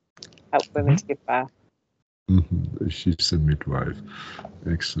 help women to give birth. Mm-hmm. She's a midwife.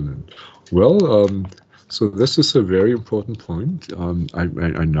 Excellent. Well, so this is a very important point.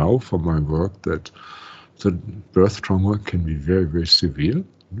 I know from my work that the birth trauma can be very, very severe.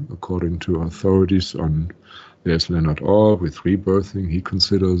 According to authorities there's Leonard Orr with rebirthing, he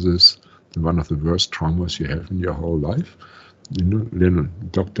considers this one of the worst traumas you have in your whole life.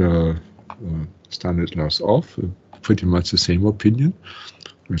 Dr. Stanislav Off, pretty much the same opinion,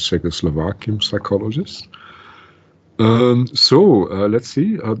 a Czechoslovakian psychologist. Let's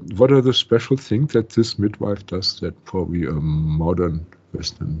see. What are the special things that this midwife does that probably a modern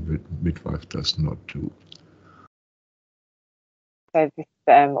Western midwife does not do? So this,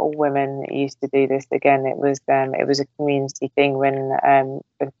 all women used to do this. Again, it was a community thing when a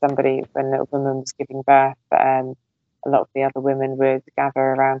woman was giving birth. A lot of the other women would gather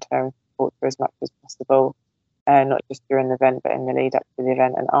around her and support her as much as possible, not just during the event, but in the lead up to the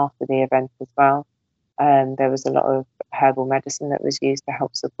event and after the event as well. There was a lot of herbal medicine that was used to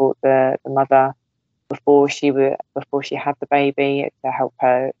help support the mother before she had the baby, to help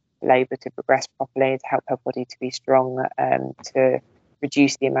her labour to progress properly, to help her body to be strong, to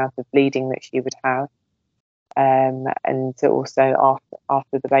reduce the amount of bleeding that she would have, and to also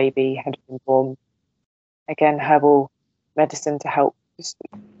after the baby had been born, again herbal medicine to help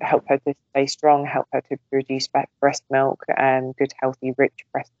her to stay strong, help her to produce breast milk, good healthy rich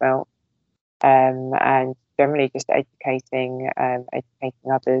breast milk. And generally just educating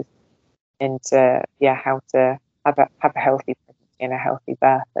others into how to have a healthy pregnancy and a healthy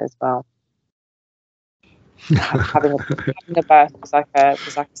birth as well. having a birth was like a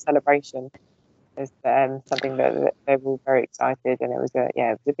celebration. It's something that they were all very excited, and it was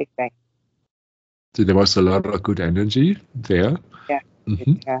a big thing. So there was a lot of good energy there. Yeah.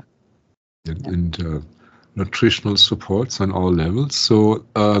 Mm-hmm. Yeah. And nutritional supports on all levels. So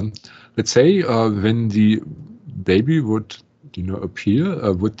let's say when the baby would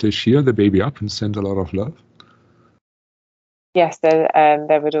appear, would they shear the baby up and send a lot of love? Yes, there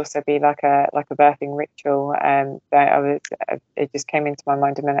would also be like a birthing ritual. It just came into my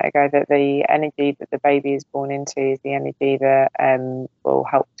mind a minute ago that the energy that the baby is born into is the energy that will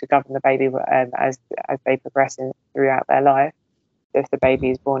help to govern the baby as they progress throughout their life. If the baby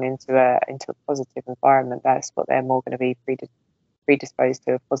is born into a positive environment, that's what they're more going to be predisposed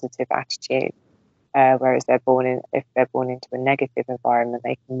to, a positive attitude. Whereas if they're born into a negative environment,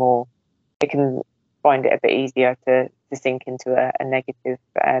 they can find it a bit easier to sink into a negative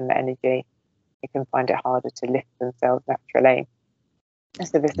energy. They can find it harder to lift themselves naturally.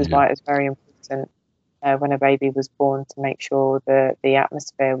 So this is Yeah. why it was very important when a baby was born to make sure that the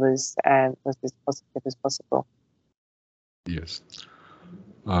atmosphere was as positive as possible. Yes.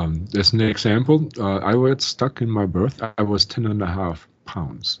 As an example, I was stuck in my birth. I was 10.5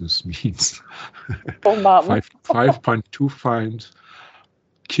 pounds. This means Oh, mum. 5.25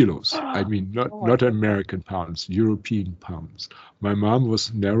 kilos. I mean, Oh my not goodness. American pounds, European pounds. My mom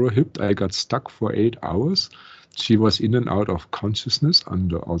was narrow-hipped. I got stuck for 8 hours. She was in and out of consciousness,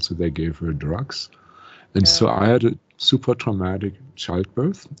 and also they gave her drugs. And so I had a super traumatic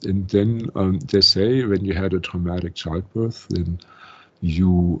childbirth. And then they say when you had a traumatic childbirth, then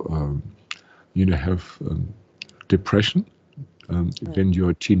you have depression when you're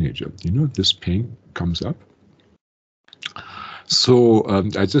a teenager. This pain comes up. So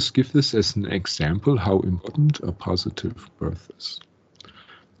I just give this as an example how important a positive birth is.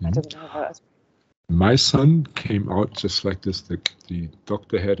 I didn't know that. My son came out just like this. The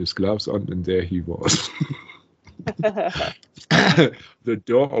doctor had his gloves on, and there he was. The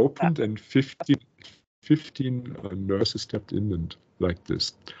door opened, and 15 nurses stepped in, and like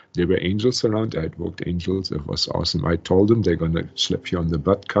this. There were angels around. I had walked angels. It was awesome. I told them they're going to slap you on the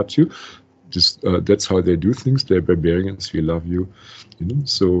butt, cut you. That's how they do things. They're barbarians. We love you,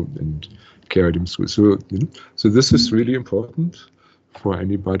 so, and carried him through. So this is really important for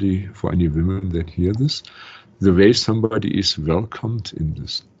anybody, for any women that hear this, the way somebody is welcomed in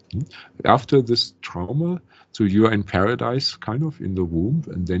this. After this trauma, so you are in paradise, kind of in the womb,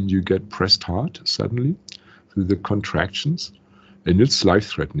 and then you get pressed hard suddenly through the contractions, and it's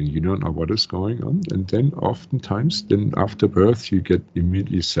life-threatening. You don't know what is going on, and then oftentimes, then after birth, you get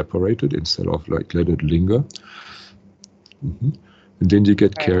immediately separated instead of like let it linger. And then you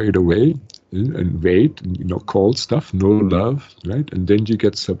get carried away and wait, and, cold stuff, no love, right? And then you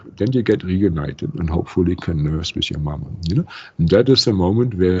get reunited and hopefully can nurse with your mama, And that is a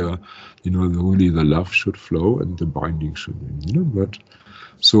moment where, really the love should flow and the binding should be, But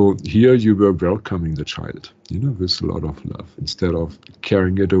so here you were welcoming the child, with a lot of love instead of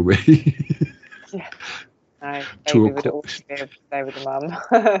carrying it away. Yeah. No, to baby a would co- always be able to stay with the mum.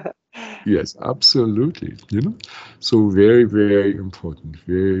 Yes, absolutely. So very, very important.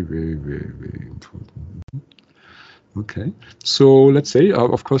 Very, very, very, very important. Okay. So let's say,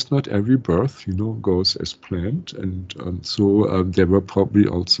 of course, not every birth, goes as planned, and so there were probably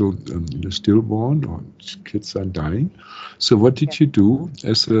also, stillborn or kids are dying. So what did you do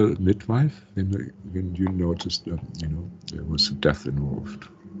as a midwife when you noticed that, there was a death involved?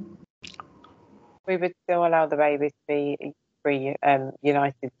 We would still allow the baby to be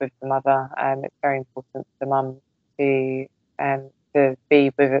united with the mother. It's very important for the mum to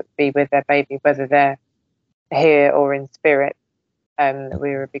be with their baby, whether they're here or in spirit.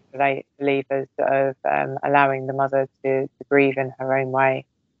 We were big believers of allowing the mother to grieve in her own way,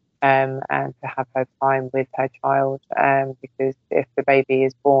 and to have her time with her child. Because if the baby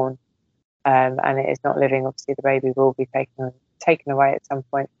is born and it is not living, obviously the baby will be taken away at some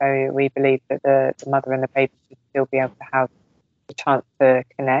point. So we believe that the mother and the baby should still be able to have the chance to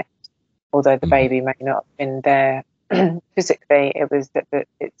connect, although the baby may not have been there physically. It was that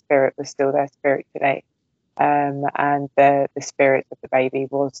its spirit was still there spiritually, and the spirit of the baby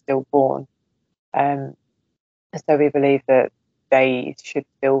was still born. So we believe that they should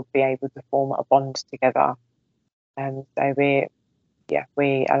still be able to form a bond together. And so we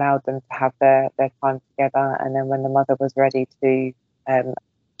allowed them to have their time together, and then when the mother was ready to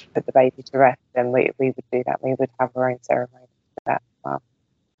put the baby to rest, then we would do that. We would have our own ceremony for that as well,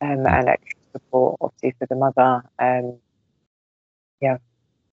 and extra support obviously for the mother.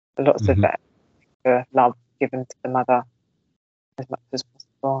 Lots of extra love given to the mother as much as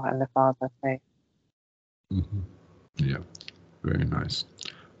possible, and the father too. Yeah, very nice.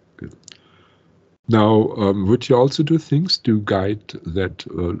 Good. Now, would you also do things to guide that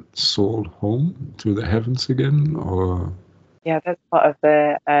soul home to the heavens again, or? Yeah, that's part of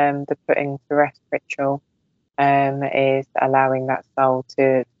the putting to rest ritual. Is allowing that soul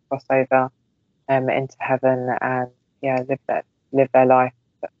to cross over into heaven and live their life,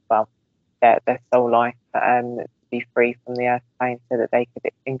 well, their soul life, to be free from the earth plane so that they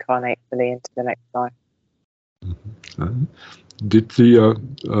could incarnate fully into the next life. Did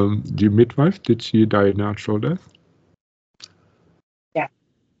the midwife, did she die a natural death? Yeah.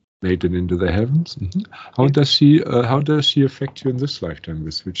 Made it into the heavens? How does she affect you in this lifetime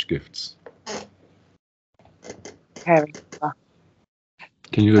with which gifts? Caring mother.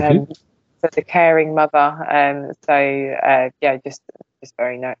 Can you repeat? So the caring mother, just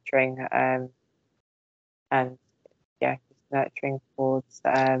very nurturing, and just nurturing towards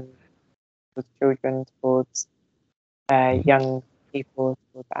children, towards young people,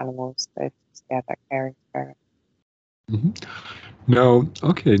 towards animals. So just, yeah, that caring spirit. Mhm. Now,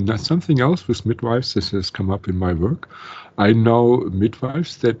 okay, now something else with midwives, this has come up in my work. I know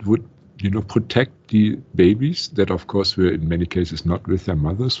midwives that would, protect the babies that, of course, were in many cases not with their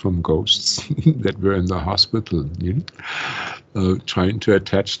mothers from ghosts that were in the hospital, trying to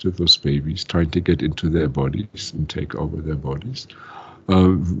attach to those babies, trying to get into their bodies and take over their bodies.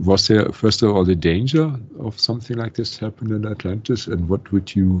 Was there, first of all, the danger of something like this happening in Atlantis, and what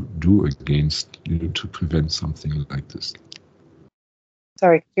would you do against, to prevent something like this?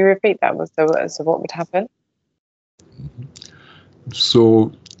 Sorry, could you repeat that? So what would happen?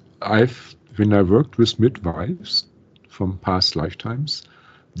 So when I worked with midwives from past lifetimes,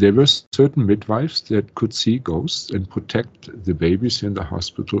 there were certain midwives that could see ghosts and protect the babies in the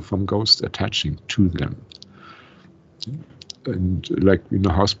hospital from ghosts attaching to them. And like in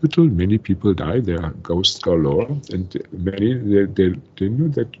the hospital, many people die. There are ghosts galore, and many they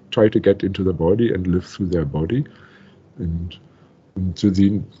try to get into the body and live through their body, and so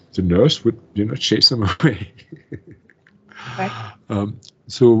the nurse would chase them away. Okay.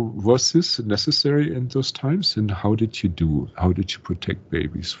 So was this necessary in those times, and how did you protect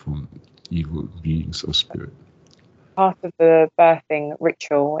babies from evil beings or spirit? Part of the birthing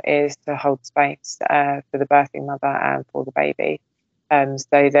ritual is to hold space for the birthing mother and for the baby.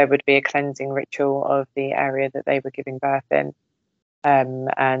 So there would be a cleansing ritual of the area that they were giving birth in, and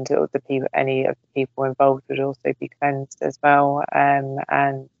any of the people involved would also be cleansed as well.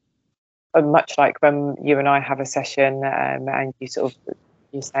 And much like when you and I have a session, and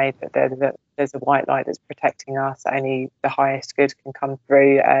you say that there's a white light that's protecting us, only the highest good can come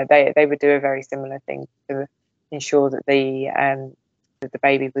through. They would do a very similar thing to ensure that the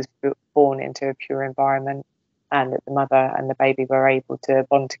baby was born into a pure environment, and that the mother and the baby were able to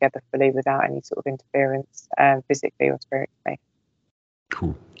bond together fully without any sort of interference, physically or spiritually.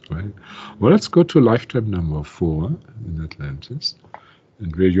 Cool. Right. Well, let's go to lifetime number 4 in Atlantis.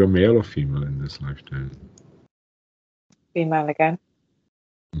 And were you male or female in this lifetime? Female again.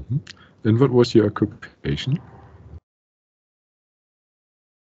 Mm-hmm. And what was your occupation?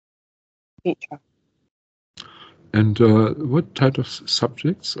 Teacher. And what type of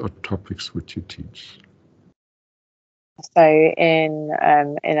subjects or topics would you teach? So in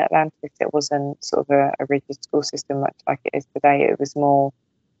Atlantis, it wasn't sort of a rigid school system much like it is today. It was more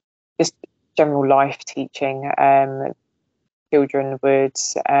just general life teaching. Children would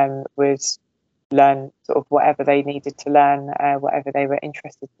learn sort of whatever they needed to learn, whatever they were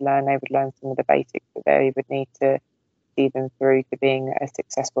interested to learn. They would learn some of the basics that they would need to see them through to being a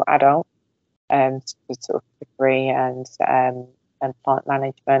successful adult. Sort of cookery and plant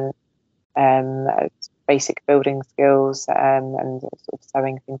management, basic building skills, and sort of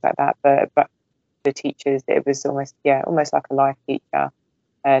sewing, things like that. But the teachers, it was almost like a life teacher.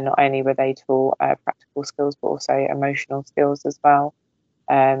 Not only were they taught practical skills, but also emotional skills as well.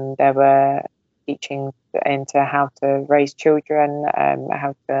 There were teachings into how to raise children,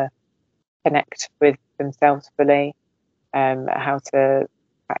 how to connect with themselves fully, how to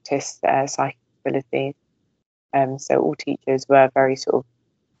practice psychic abilities. So all teachers were very sort of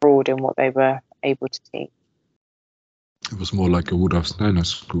broad in what they were able to teach. It was more like a Rudolf Steiner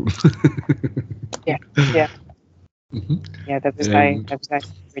school. Yeah, yeah, Mm-hmm. yeah. There was no rigidness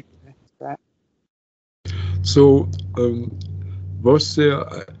to that. So, was there?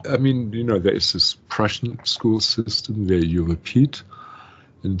 I mean, there is this Prussian school system where you repeat,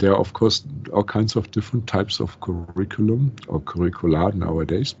 and there are, of course, all kinds of different types of curriculum or curricula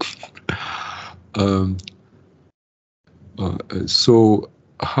nowadays. um, so,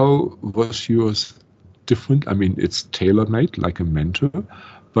 how was yours different? I mean, it's tailor-made, like a mentor,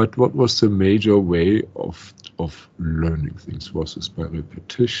 but what was the major way of learning things? Was this by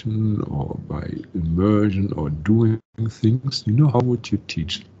repetition or by immersion or doing things? How would you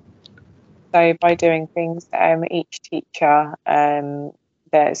teach? So by doing things, each teacher,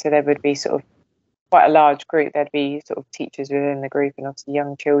 there would be sort of quite a large group. There'd be sort of teachers within the group, and obviously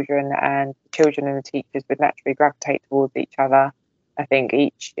young children, and the children and the teachers would naturally gravitate towards each other. I think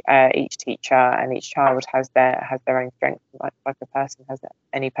each teacher and each child has their own strengths, like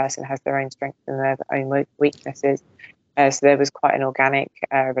any person has their own strengths and their own weaknesses. So there was quite an organic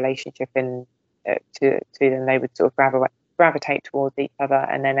relationship to them. They would sort of gravitate towards each other,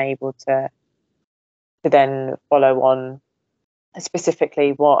 and then able to then follow on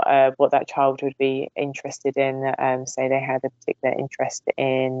specifically what that child would be interested in. Say they had a particular interest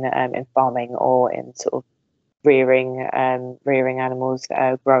in farming, or in sort of rearing animals,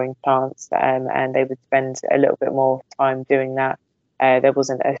 growing plants, and they would spend a little bit more time doing that. There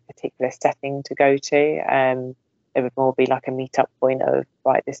wasn't a particular setting to go to. it would more be like a meet-up point of,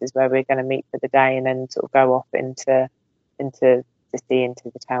 right, this is where we're going to meet for the day, and then sort of go off into the city, into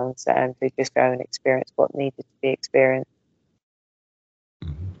the towns, and to just go and experience what needed to be experienced.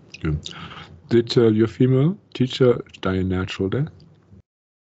 Good. Did your female teacher die a natural death?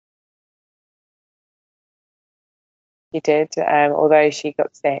 She did, although she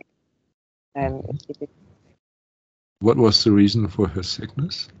got sick. She did. What was the reason for her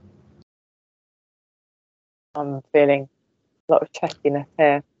sickness? I'm feeling a lot of chestiness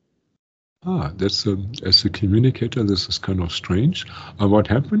here. That's as a communicator, this is kind of strange. What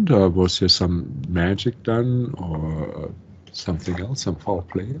happened? Was there some magic done, or something else, some foul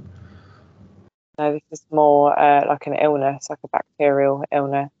play? No, this is more like an illness, like a bacterial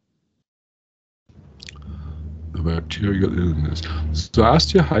illness. A bacterial illness. So I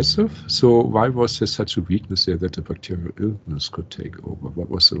asked your high self, so why was there such a weakness there that a bacterial illness could take over? What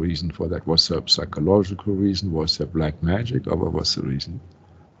was the reason for that? Was there a psychological reason? Was there black magic, or what was the reason?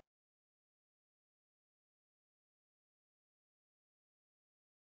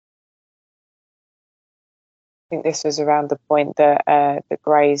 I think this was around the point that the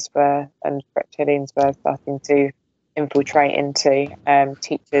Greys were and reptilians were starting to infiltrate into.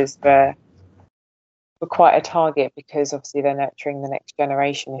 Teachers were quite a target, because obviously they're nurturing the next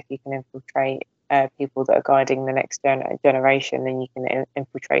generation. If you can infiltrate people that are guiding the next generation, then you can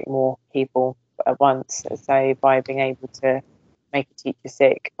infiltrate more people at once. So by being able to make a teacher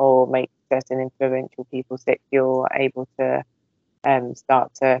sick or make certain influential people sick, you're able to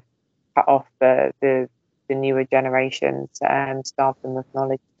start to cut off the newer generations and starve them of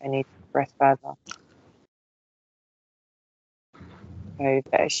knowledge they need to progress further. So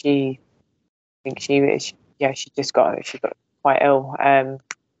that she just got quite ill.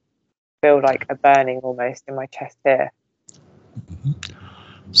 Feel like a burning almost in my chest here.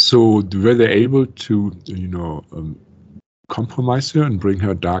 So were they able to, compromise her and bring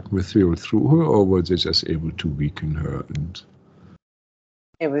her dark material through her, or were they just able to weaken her? And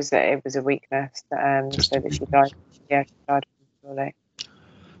it was a weakness, so that she died. Yeah, she died prematurely.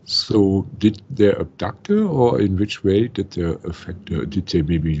 So did they abduct her, or in which way did they affect her? Did they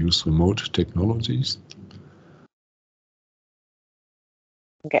maybe use remote technologies?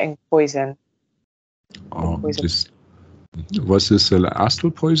 I'm getting poison. Was this an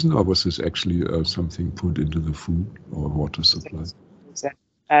astral poison, or was this actually something put into the food or water supply? So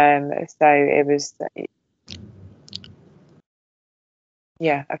it was,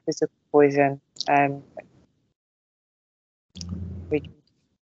 a physical poison.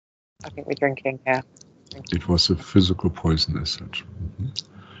 I think we're drinking, yeah. It was a physical poison as such.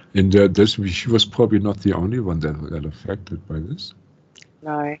 And she was probably not the only one that got affected by this.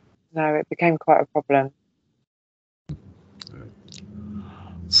 No, it became quite a problem.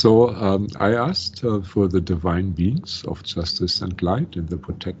 So I asked for the divine beings of justice and light and the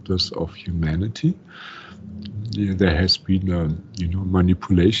protectors of humanity. There has been,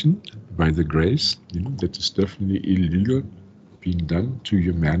 manipulation by the Greys. That is definitely illegal, being done to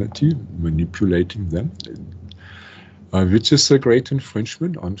humanity, manipulating them, which is a great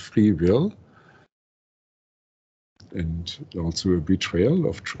infringement on free will and also a betrayal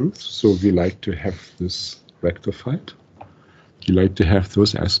of truth. So we like to have this rectified. We like to have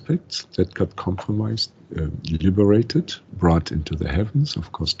those aspects that got compromised, liberated, brought into the heavens,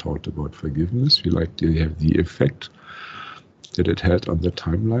 of course, taught about forgiveness. We like to have the effect that it had on the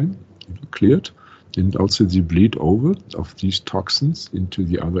timeline cleared, and also the bleed over of these toxins into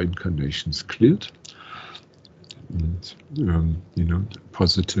the other incarnations cleared, and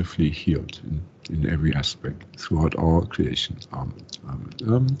positively healed in every aspect throughout our creation.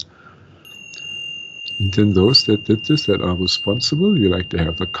 And then those that did this, that are responsible, we like to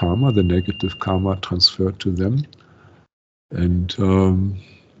have the karma, the negative karma, transferred to them, and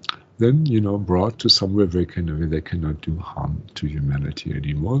then brought to somewhere where they cannot do harm to humanity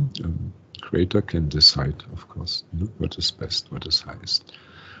anymore. Creator can decide, of course, what is best, what is highest.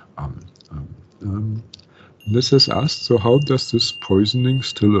 This is asked, so how does this poisoning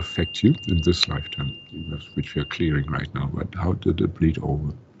still affect you in this lifetime, which we are clearing right now, but how did it bleed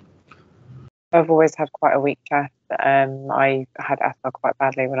over? I've always had quite a weak chest. I had asthma quite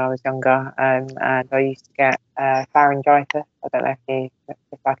badly when I was younger, and I used to get pharyngitis. I don't know if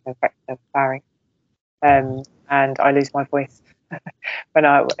it's like an infection of pharynx. And I lose my voice.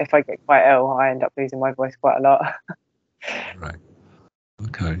 If I get quite ill, I end up losing my voice quite a lot. Right.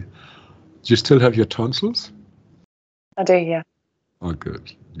 Okay. Do you still have your tonsils? I do, yeah. Oh,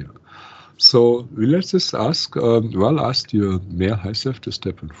 good. Yeah. So let's just ask, ask your male high self to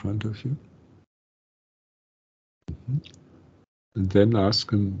step in front of you. And then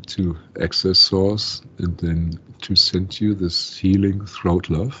ask him to access source and then to send you this healing throat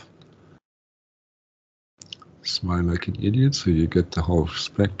love. Smile like an idiot so you get the whole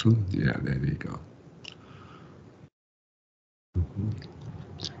spectrum. Yeah, there you go.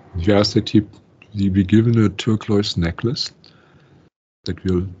 You ask that you be given a turquoise necklace that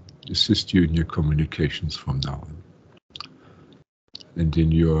will assist you in your communications from now on. And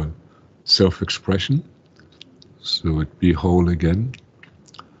in your self-expression, so it be whole again,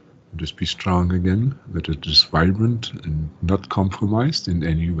 just be strong again, that it is vibrant and not compromised in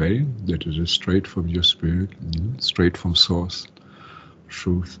any way, that it is straight from your spirit, straight from source,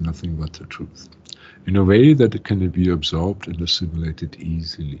 truth, nothing but the truth, in a way that it can be absorbed and assimilated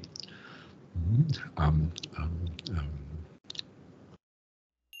easily.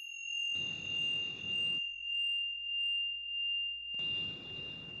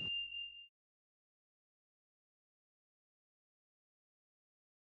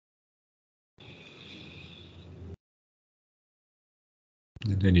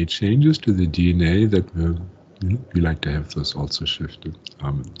 And any changes to the DNA that will, we like to have those also shifted.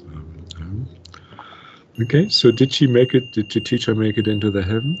 Okay, so did she make it? Did your teacher make it into the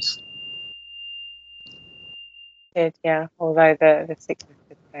heavens? Did, yeah. Although the sickness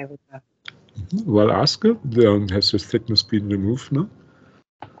did stay with her. Well, ask her. Has the sickness been removed now?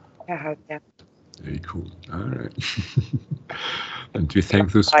 Yeah, yeah. Very cool. All right. And we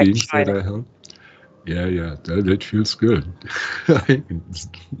thank those beings that I helped. Yeah, that feels good.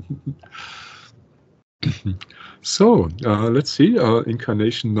 So let's see.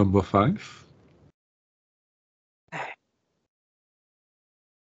 Incarnation number 5.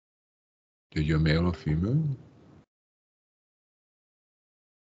 Are you male or female?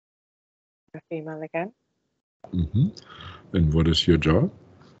 A female again. And what is your job?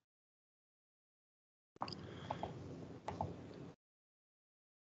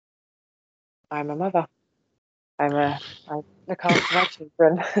 I'm a mother. I look after my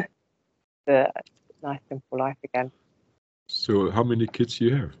children. The nice simple life again. So how many kids do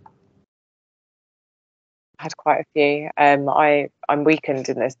you have? I had quite a few. I'm weakened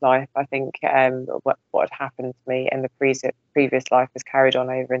in this life. I think what had happened to me in the previous life has carried on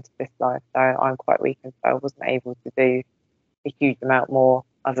over into this life. So I'm quite weakened. So I wasn't able to do a huge amount more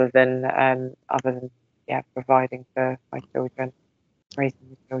other than providing for my children, raising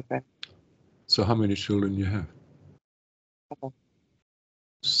the children. So how many children you have?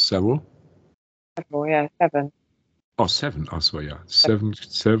 Several? Several? Yeah, 7. Oh, 7. Oh, so yeah, seven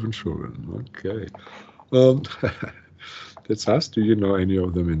children. Okay. Let's ask, do you know any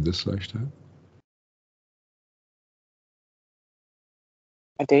of them in this lifetime?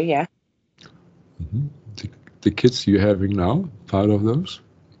 I do, yeah. The kids you're having now, part of those?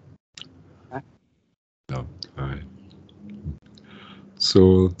 No. No. All right.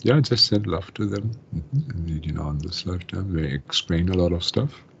 So yeah, just send love to them. And, in this lifetime, they explain a lot of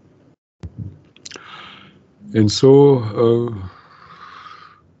stuff. And so,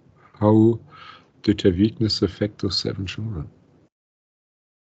 how did her weakness affect those 7 children?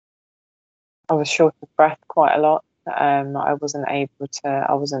 I was short of breath quite a lot. I wasn't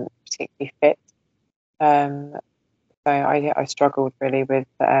particularly fit. So I struggled really with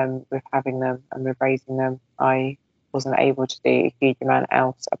having them and with raising them. I wasn't able to do a huge amount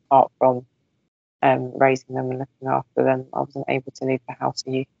else apart from raising them and looking after them. I wasn't able to leave the house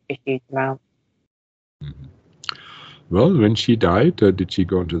a huge amount. Well, when she died, did she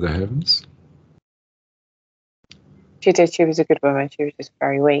go into the heavens? She did. She was a good woman. She was just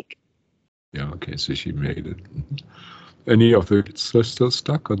very weak. Yeah, okay, so she made it. Any of the kids are still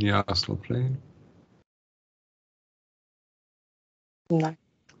stuck on the astral plane? No.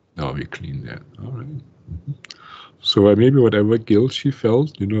 No, we cleaned that. All right. So maybe whatever guilt she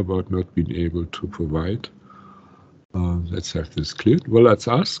felt, about not being able to provide, let's have this cleared. Well, let's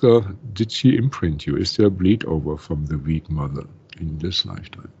ask her, did she imprint you? Is there a bleed over from the weak mother in this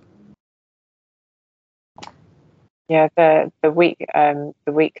lifetime? Yeah, the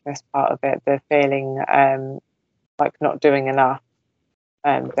weakness part of it, the feeling like not doing enough,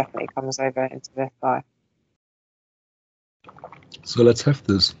 definitely comes over into this life. So let's have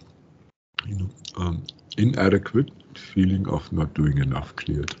this, inadequate feeling of not doing enough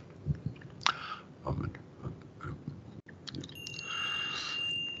cleared.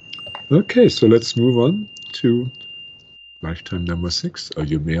 Okay, so let's move on to lifetime number 6. Are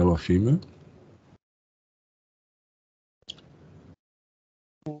you male or female?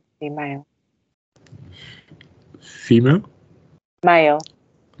 Female. Female? Male.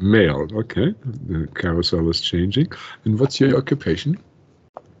 Male, okay. The carousel is changing. And what's your occupation?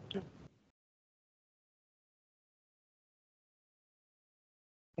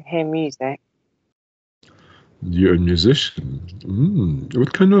 can hear music. You're a musician.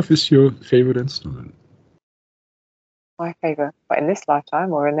 What kind of is your favorite instrument? My favourite, but in this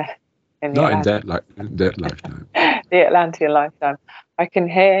lifetime or in the No, in Atlantean? that lifetime. The Atlantean lifetime. I can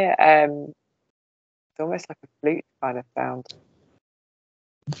hear it's almost like a flute kind of sound,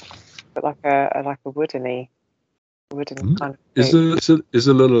 but like a wooden kind of flute. Is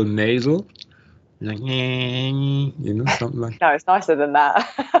a little nasal, like something like. No, it's nicer than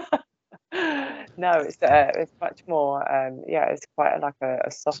that. No, it's much more. Yeah, it's quite like a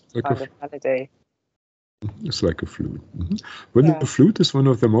soft Like kind of melody. it's like a flute. Well, Yeah. the flute is one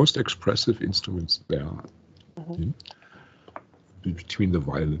of the most expressive instruments there are. Between the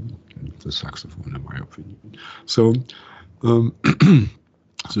violin and the saxophone, in my opinion. So,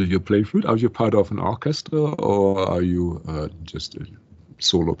 so you play flute. Are you part of an orchestra, or are you just a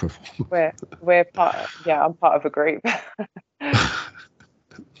solo performer? We're part. Yeah, I'm part of a group.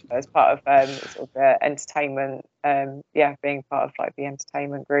 As part of sort of the entertainment. Yeah, being part of like the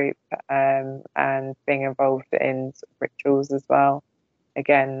entertainment group, and being involved in sort of rituals as well.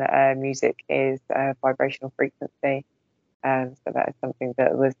 Again, music is vibrational frequency. So that is something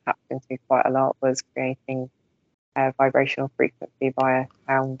that was tapped into quite a lot, was creating vibrational frequency via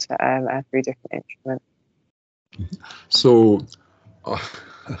sound and through different instruments. So,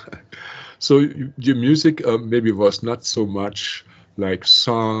 so your music maybe was not so much like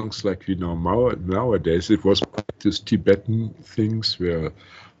songs like we know nowadays. It was like these Tibetan things where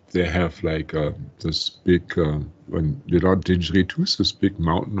they have like this big, when they don't didgeridoos, this big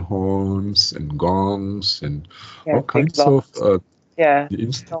mountain horns and gongs and all kinds of long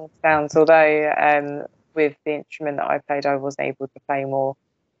sounds. Although with the instrument that I played, I was able to play more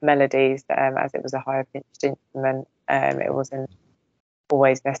melodies as it was a higher pitched instrument. It wasn't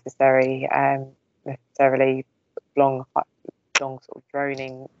always necessarily long sort of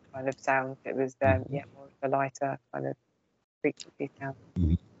droning kind of sounds. It was more of a lighter kind of frequency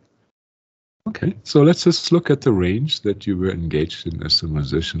sound. Okay, so let's just look at the range that you were engaged in as a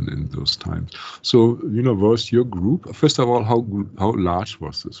musician in those times. So, was your group, first of all, how large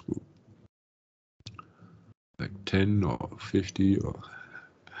was this group? Like 10 or 50 or?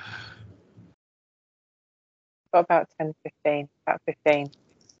 About 10, 15, about 15.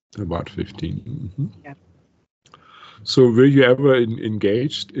 About 15. Yeah. So were you ever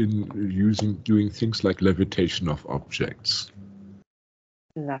engaged in doing things like levitation of objects?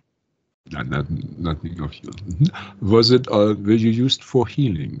 No. Nothing of you. Was it, were you used for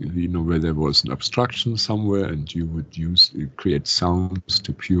healing? Where there was an obstruction somewhere and you would create sounds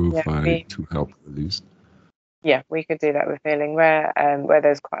to purify, to help release? Yeah, we could do that with healing. Where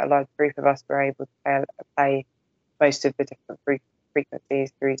there's quite a large group of us, we're able to play most of the different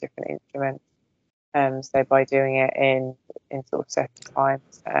frequencies through different instruments. So by doing it in sort of certain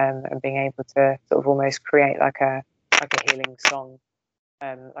times, and being able to sort of almost create like a healing song,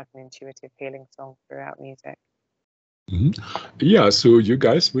 like an intuitive healing song throughout music. Yeah, so you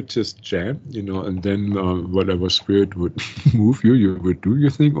guys would just jam, and then whatever spirit would move you would do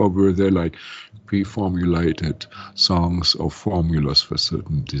your thing, or were there like pre-formulated songs or formulas for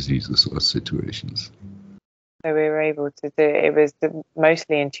certain diseases or situations? So we were able to do it. It was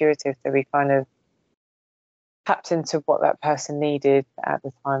mostly intuitive, so we kind of tapped into what that person needed at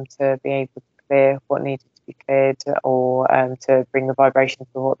the time to be able to clear what needed to be cleared, or to bring the vibration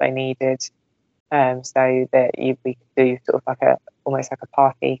to what they needed. So that we could do sort of like almost like a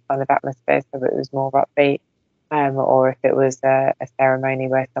party kind of atmosphere, so that it was more upbeat. Or if it was a ceremony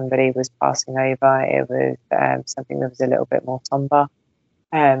where somebody was passing over, it was something that was a little bit more somber.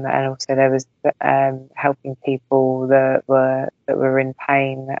 And also there was helping people that were in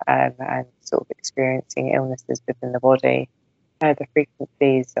pain and sort of experiencing illnesses within the body. The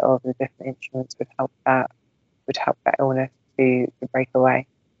frequencies of the different instruments would help that illness to break away.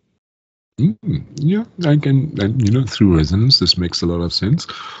 Yeah, I can, and through resonance, this makes a lot of sense.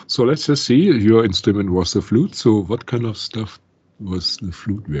 So let's just see, your instrument was the flute. So what kind of stuff was the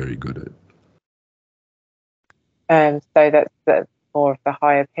flute very good at? So that's more of the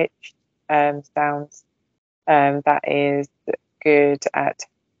higher pitched sounds. That is good at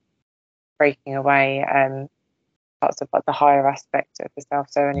breaking away parts of like the higher aspect of the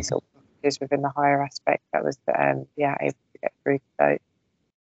self. So any sort of blockages within the higher aspect, that was able to get through to those.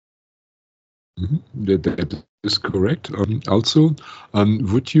 That is correct. Also,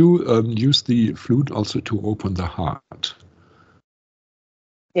 would you use the flute also to open the heart?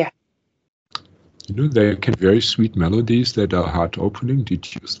 Yeah. There can be very sweet melodies that are heart opening.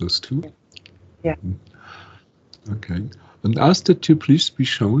 Did you use those too? Yeah. Okay. And ask that to please be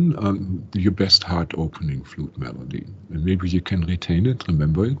shown your best heart opening flute melody. And maybe you can retain it,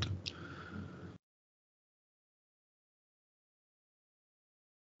 remember it.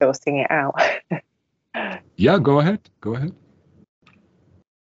 Still sing it out. Yeah, go ahead. Go ahead.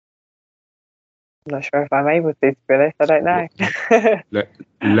 I'm not sure if I'm able to be honest. I don't know.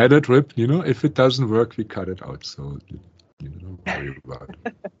 Let it rip. You know, if it doesn't work, we cut it out. So, you know, don't worry about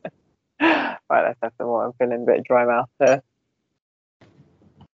it. Right, let's have some more. I'm feeling a bit dry mouth here.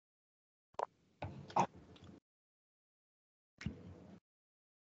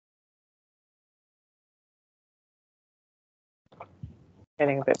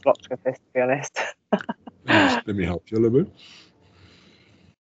 Feeling a bit blocked with this, to be honest. Let me help you a little bit.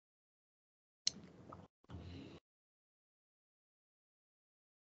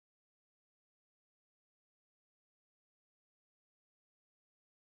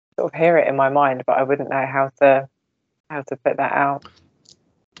 Sort of hear it in my mind, but I wouldn't know how to put that out.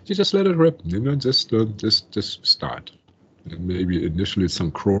 You just let it rip. You know, just start. And maybe initially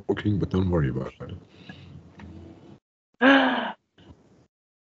some croaking, but don't worry about it.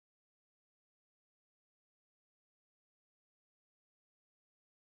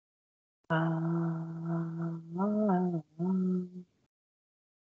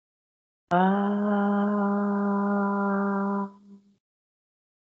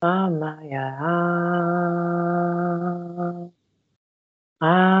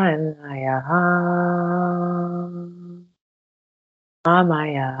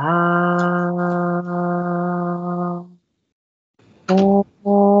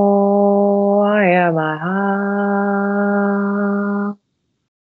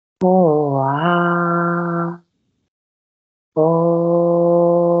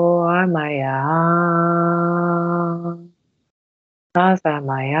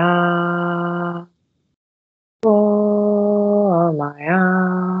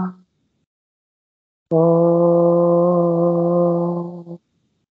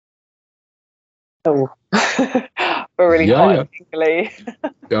 Oh, we're really hot and tingly.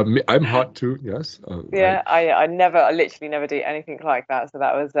 Yeah, I'm hot too. Yes. Yeah, I literally never do anything like that. So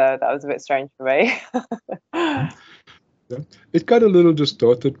that was a bit strange for me. Yeah. It got a little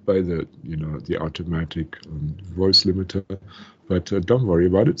distorted by the automatic voice limiter, but don't worry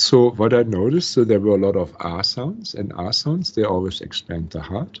about it. So what I noticed, so there were a lot of R sounds, and R sounds, they always expand the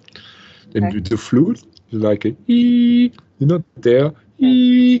heart. And with the flute, like a E, there,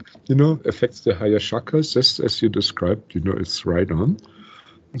 E, affects the higher chakras, just as you described, it's right on.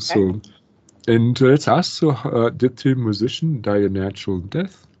 Okay. So, and let's ask, so did the musician die a natural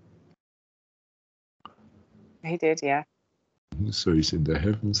death? He did, yeah. So he's in the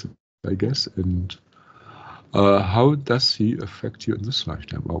heavens, I guess. And how does he affect you in this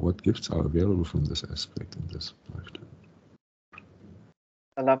lifetime, or what gifts are available from this aspect in this lifetime?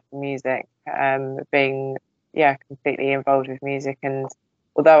 I love music, being completely involved with music, and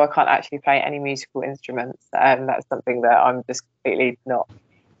although I can't actually play any musical instruments, that's something that I'm just completely not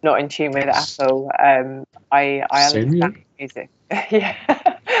in tune with at all. I understand music. Yeah,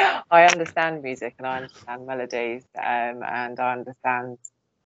 I understand music, and I understand melodies, and I understand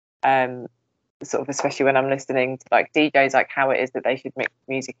sort of, especially when I'm listening to like DJs, like how it is that they should mix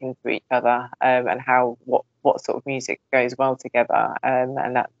music into each other, and how what sort of music goes well together, and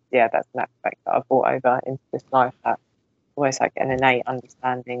that's an aspect that I've brought over into this life, that almost like an innate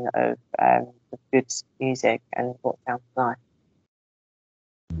understanding of good music and what sounds nice.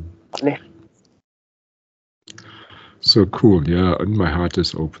 So cool, yeah, and my heart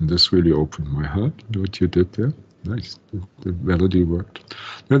is open. This really opened my heart, what you did there. Nice, the melody worked.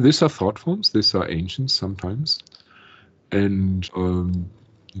 Now, these are thought forms, these are ancient sometimes, and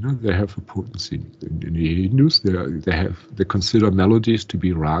they have a potency. In the Hindus, they consider melodies to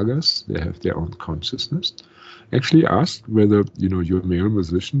be ragas. They have their own consciousness. Actually asked whether your male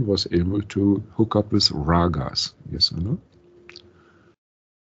musician was able to hook up with ragas. Yes or no?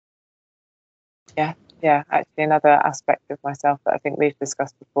 Yeah. Actually, another aspect of myself that I think we've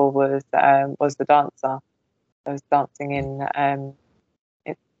discussed before was the dancer. I was dancing in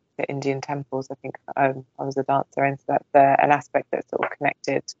the Indian temples. I think I was a dancer, and so that's an aspect that's sort of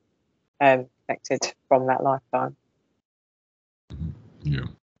connected from that lifetime. Yeah,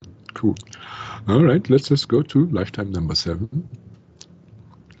 cool. All right, let's just go to lifetime number 7.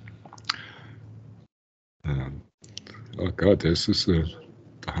 Oh God, this is the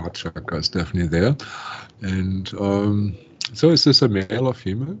heart chakra is definitely there. And so is this a male or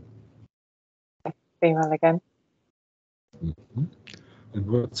female? Female again. Mm-hmm. And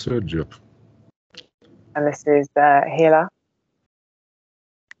what's her job? And this is healer.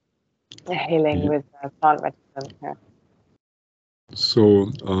 Healing with plant medicine. Yeah.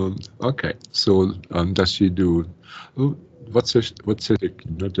 So, okay. So, does she do? oh, what's her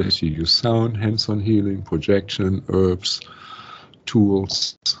technique? Does she use sound, hands-on healing, projection, herbs,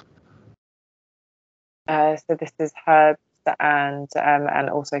 tools? So this is herbs and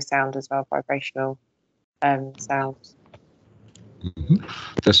also sound as well, vibrational sounds.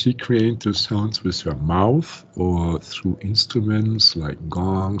 Does she create the sounds with her mouth or through instruments like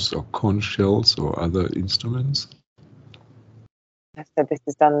gongs or conch shells or other instruments? So this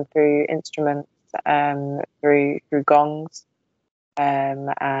is done through instruments, through gongs, and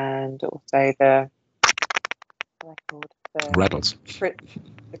also the what are they called? Rattles.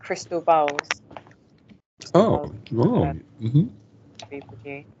 The crystal bowls. Oh, oh, We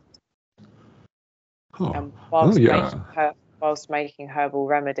produce. oh, oh, Whilst yeah. making herbal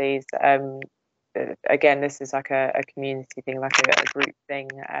remedies, again, this is like a community thing, like a group thing.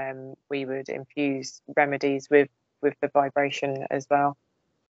 We would infuse remedies with the vibration as well.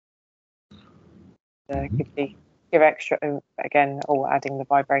 Could be give extra again, or adding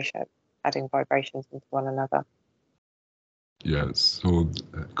vibrations into one another. Yes, so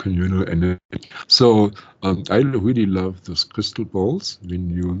communal energy. So I really love those crystal balls when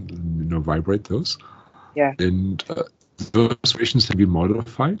you vibrate those. Yeah. And those vibrations can be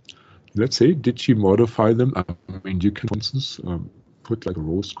modified. Let's say, did she modify them? I mean, you can, for instance, put like a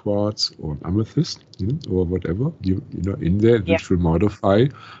rose quartz or an amethyst, or whatever, in there, which will modify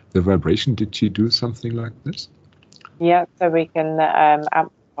the vibration. Did she do something like this? Yeah, so we can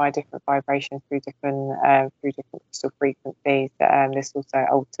amplify different vibrations through different crystal frequencies. This also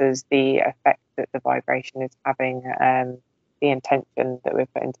alters the effect that the vibration is having, the intention that we're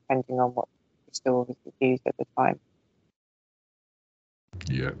putting, depending on what crystal was used at the time.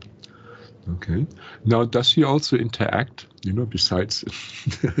 Yeah. Okay. Now, does she also interact, besides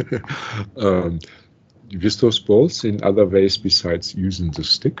with those balls in other ways besides using the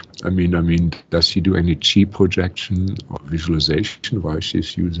stick? I mean, does she do any chi projection or visualization while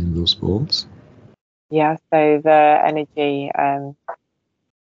she's using those balls? Yeah. So the energy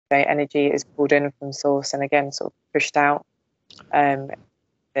is pulled in from source and again sort of pushed out.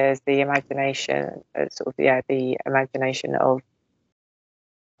 There's the imagination, the imagination of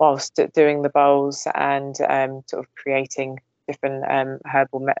whilst doing the bowls and sort of creating different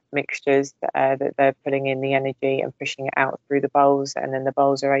herbal mixtures that they're putting in the energy and pushing it out through the bowls, and then the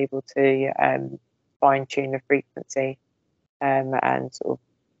bowls are able to fine tune the frequency and sort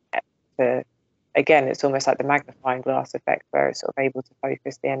of again, it's almost like the magnifying glass effect, where it's sort of able to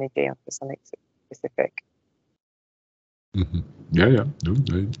focus the energy onto something specific. Mm-hmm. Yeah. No,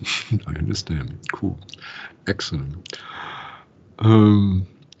 I understand. Cool. Excellent.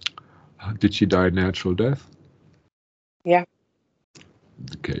 Did she die a natural death? Yeah.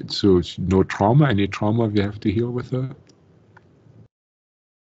 Okay, so no trauma? Any trauma we have to heal with her?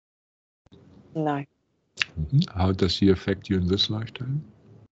 No. How does she affect you in this lifetime?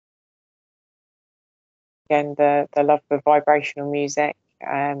 Again, the love for vibrational music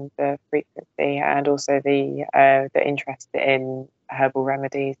and the frequency, and also the interest in herbal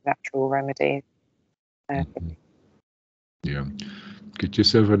remedies, natural remedies. Yeah. Get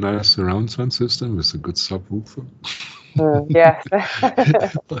yourself a nice surround sound system with a good subwoofer. Yes.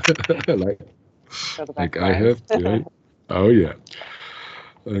 like I have. Right? Oh yeah.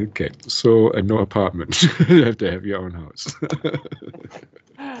 Okay. So no apartment. You have to have your own house.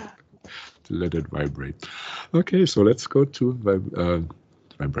 To let it vibrate. Okay, so let's go to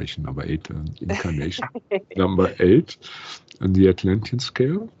vibration number 8, incarnation number 8 on the Atlantean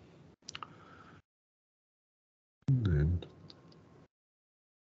scale. And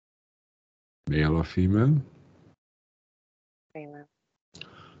male or female? Female.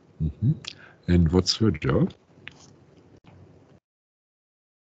 And what's her job?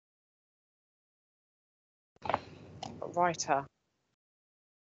 Writer.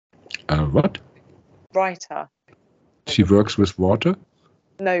 What? Writer. She works with water?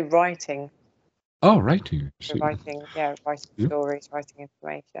 No, writing. Oh, writing. Writing stories, writing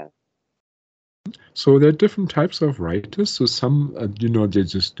information. So there are different types of writers. So some, they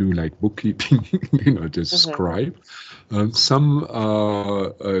just do like bookkeeping, just scribe. Some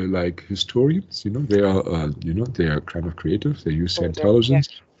are like historians. They are kind of creative. They use their intelligence.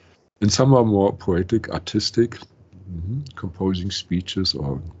 Yeah. And some are more poetic, artistic, composing speeches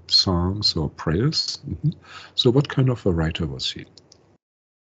or songs or prayers. So what kind of a writer was she?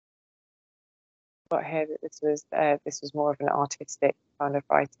 Got here that this was more of an artistic kind of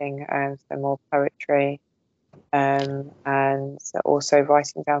writing, so more poetry, and also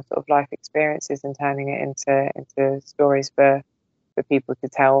writing down sort of life experiences and turning it into stories for people to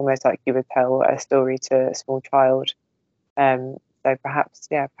tell, almost like you would tell a story to a small child. So perhaps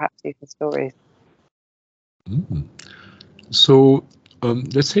even stories. Mm. So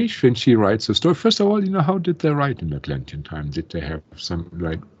let's say when she writes a story, first of all, how did they write in Atlantean time? Did they have some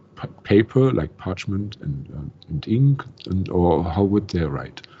like paper, like parchment and ink, or how would they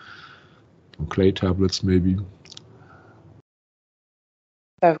write? On clay tablets, maybe?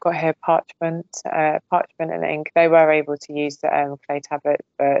 So I've got here parchment and ink. They were able to use clay tablets,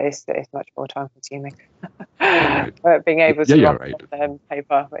 but it's much more time consuming. Right. But being able to write Right. on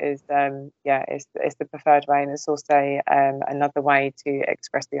paper is it's the preferred way, and it's also another way to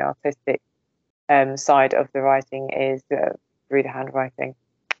express the artistic side of the writing is through the handwriting,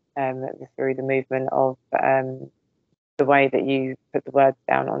 through the movement of the way that you put the words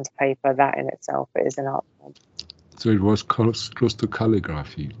down onto paper. That in itself is an art form. So it was close to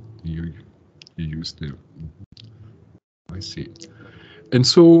calligraphy you used there. I see. And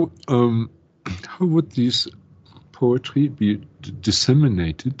so how would these poetry be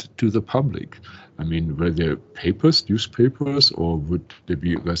disseminated to the public? I mean, were there papers, newspapers, or would there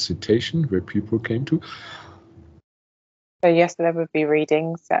be recitation where people came to? So yes, there would be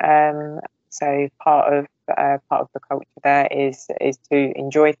readings. So part of the culture there is to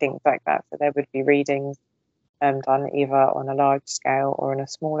enjoy things like that. So there would be readings done either on a large scale or on a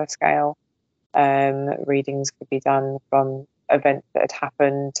smaller scale. Readings could be done from events that had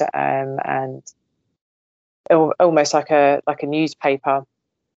happened, and almost like a newspaper.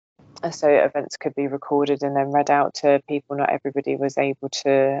 So events could be recorded and then read out to people. Not everybody was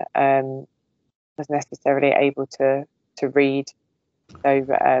necessarily able to read. So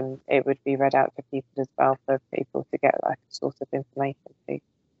it would be read out to people as well, for people to get like a source of information too.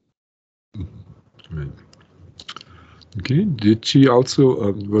 Right. Okay. Did she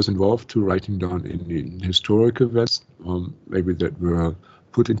also was involved to writing down in historic events, maybe that were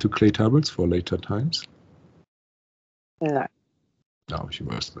put into clay tablets for later times? No, No, she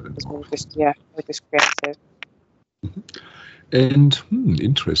was not it's more involved. just creative. And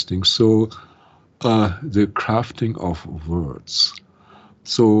interesting. So the crafting of words.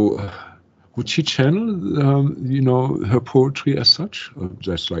 So would she channel, her poetry as such,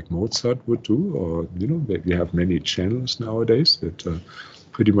 just like Mozart would do? Or, we have many channels nowadays that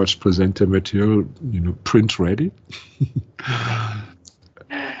pretty much present their material, print ready.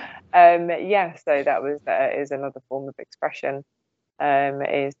 Yeah, so that was is another form of expression.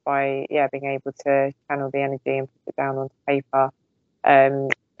 Is by being able to channel the energy and put it down onto paper.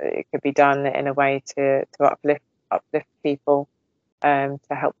 It could be done in a way to uplift people, to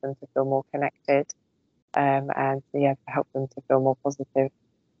help them to feel more connected, and to help them to feel more positive.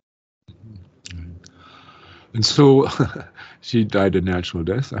 And so she died a natural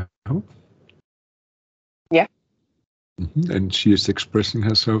death, I hope. Yeah. And she is expressing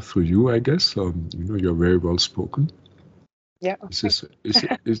herself through you, I guess. You're very well spoken. Yeah. Is this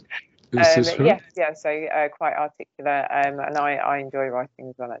her? Yes, yeah. So quite articulate, and I enjoy writing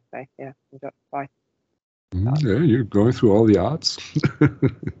as well. Actually, yeah, enjoy writing. Yeah, you're going through all the arts.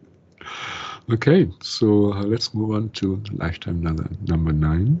 Okay, so let's move on to lifetime number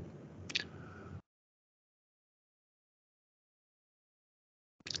 9.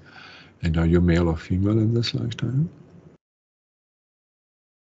 And are you male or female in this lifetime?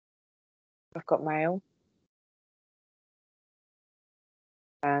 I've got mail,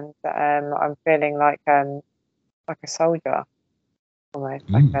 and I'm feeling like a soldier, almost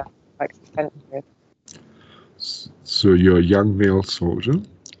like defensive. So you're a young male soldier.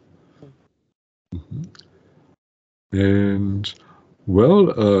 And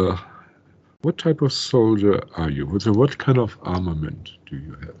well, what type of soldier are you? So what kind of armament do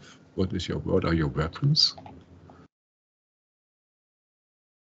you have? What are your weapons?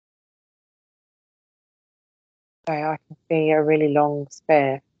 So I can see a really long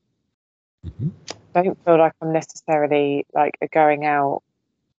spear. Mm-hmm. I don't feel like I'm necessarily like going out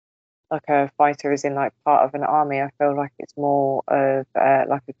like a fighter is in like part of an army. I feel like it's more of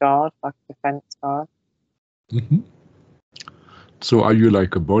like a guard, like a defense guard. Mm-hmm. So are you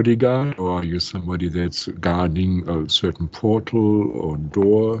like a bodyguard, or are you somebody that's guarding a certain portal or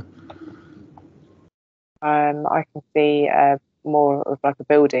door? I can see more of like a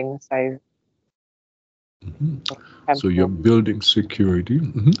building, so Mm-hmm. So you're temple. building security.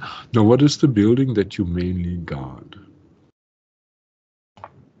 Mm-hmm. Now, what is the building that you mainly guard?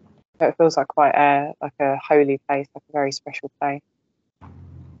 So it feels like quite like a holy place, like a very special place.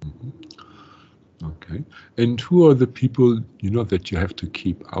 Okay. And who are the people, that you have to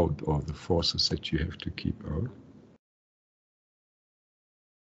keep out, or the forces that you have to keep out?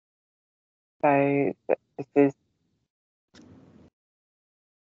 So this is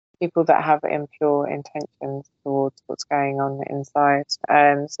people that have impure intentions towards what's going on inside.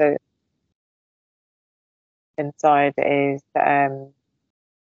 So inside is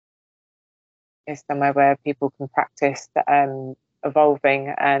somewhere where people can practice evolving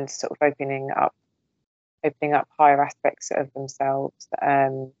and sort of opening up higher aspects of themselves.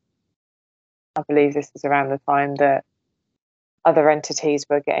 I believe this is around the time that other entities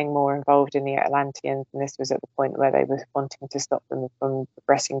were getting more involved in the Atlanteans, and this was at the point where they were wanting to stop them from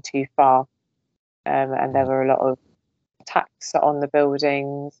progressing too far. And there were a lot of attacks on the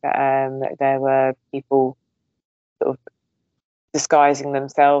buildings. There were people sort of disguising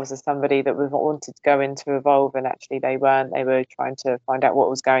themselves as somebody that wanted to go in to evolve, and actually they weren't. They were trying to find out what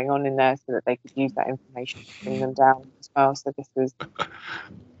was going on in there so that they could use that information to bring them down as well. So this was.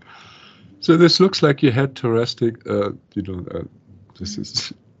 So this looks like you had terroristic, this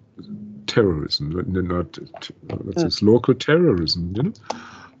is terrorism, not this is local terrorism,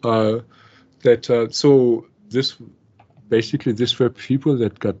 so this basically this were people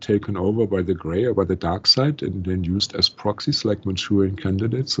that got taken over by the gray or by the dark side and then used as proxies, like Manchurian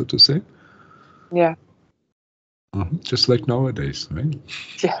candidates, so to say. Yeah. Just like nowadays, right?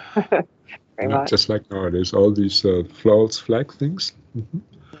 Yeah. Very much. Just like nowadays, all these false flag things.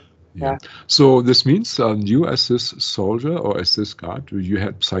 Yeah. So this means you, as this soldier or as this guard, you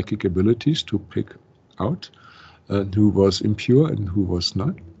had psychic abilities to pick out who was impure and who was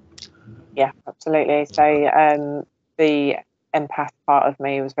not. Yeah, absolutely. So the empath part of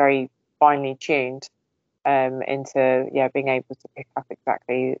me was very finely tuned into being able to pick up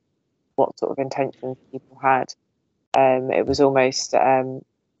exactly what sort of intentions people had. It was almost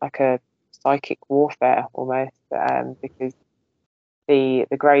like a psychic warfare almost, because the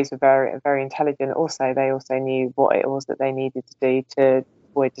Greys were very, very intelligent. Also, they also knew what it was that they needed to do to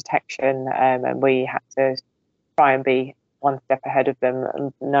avoid detection, and we had to try and be one step ahead of them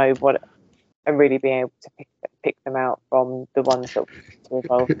and know what, and really being able to pick them out from the ones that wanted to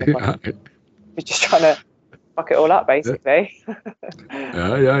evolve. And the ones we're just trying to fuck it all up, basically.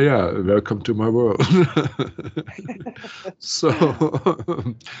 Yeah. Welcome to my world. So,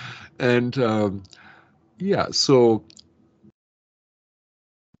 and so.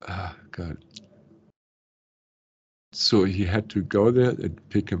 God. So he had to go there and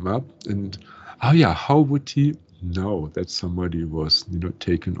pick him up, and how would he know that somebody was,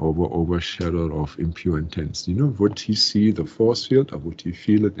 taken over, overshadowed of impure intents? Would he see the force field, or would he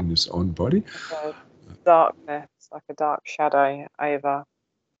feel it in his own body? Darkness, like a dark shadow over,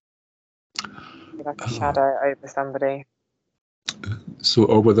 like a shadow over somebody. So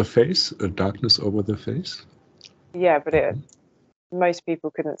over the face, a darkness over the face. Yeah, but most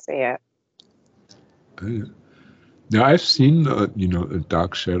people couldn't see it. Now I've seen, a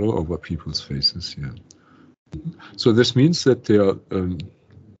dark shadow over people's faces. Yeah. So this means that they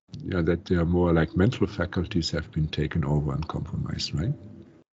are more like mental faculties have been taken over and compromised, right?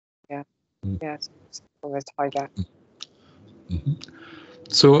 Yeah. Yeah, it's almost hijacked.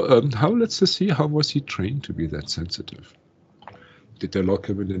 So let's just see, how was he trained to be that sensitive? Did they lock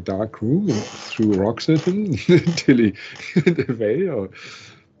him in a dark room and threw rocks at him until he went away, or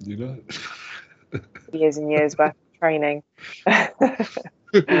Years and years worth of training. If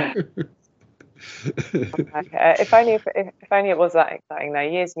only it was that exciting though.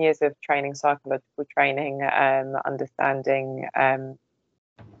 Years and years of training, psychological training, understanding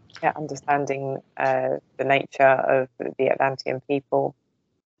the nature of the Atlantean people,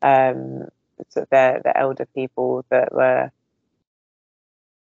 so the elder people that were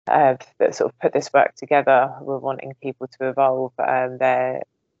that sort of put this work together were wanting people to evolve. They're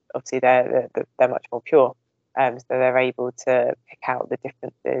much more pure. So they're able to pick out the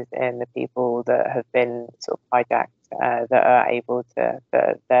differences in the people that have been sort of hijacked, that are able to, that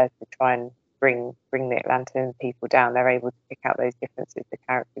are there to try and bring the Atlantean people down. They're able to pick out those differences, the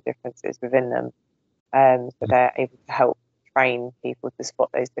character differences within them. So they're able to help train people to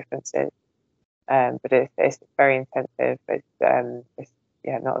spot those differences. But it's very intensive. It's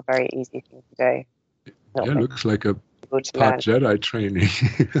not a very easy thing to do. Looks like a part Jedi training.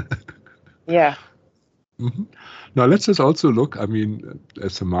 Yeah. Now let's just also look, I mean,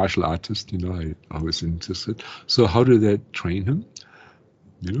 as a martial artist, I was interested. So how do they train him?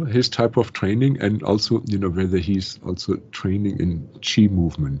 His type of training, and also, whether he's also training in chi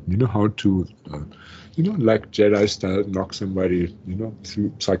movement, how to, like Jedi style, knock somebody,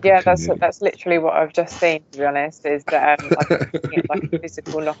 through psychokinetic. Yeah, that's literally what I've just seen, to be honest, is that like a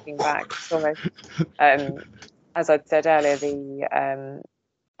physical knocking back. It's almost, as I'd said earlier, the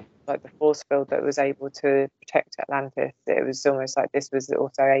like the force field that was able to protect Atlantis. It was almost like this was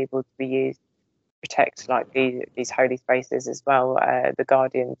also able to be used protect like these holy spaces as well. The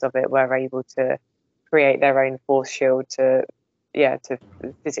guardians of it were able to create their own force shield to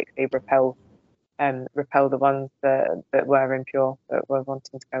physically repel the ones that were impure, that were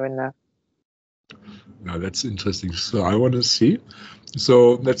wanting to go in there. Now that's interesting. So I want to see.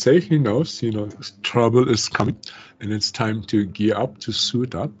 So let's say he knows, trouble is coming, and it's time to gear up, to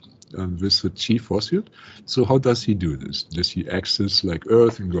suit up with the chi force field. So how does he do this? Does he access like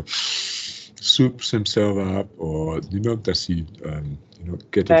Earth and go soups himself up, or does he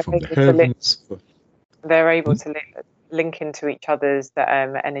get it from the heavens? They're able to link into each other's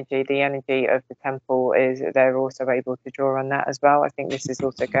energy. The energy of the temple they're also able to draw on that as well. I think this is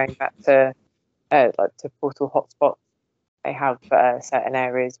also going back to to portal hotspots. They have certain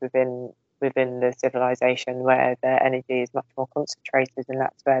areas within the civilization where their energy is much more concentrated, and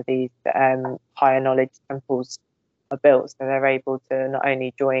that's where these higher knowledge temples are built. So they're able to not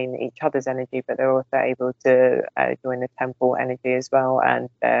only join each other's energy, but they're also able to join the temple energy as well, and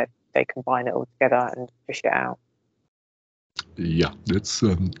they combine it all together and push it out. Yeah, that's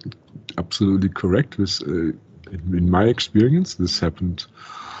absolutely correct. This, in my experience, this happened.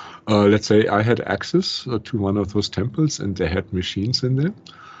 Let's say I had access to one of those temples, and they had machines in there,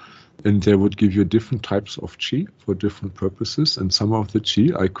 and they would give you different types of chi for different purposes, and some of the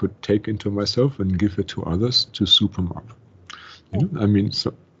chi I could take into myself and give it to others to soup them up. I mean,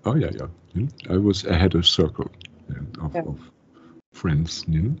 so I had a circle of friends,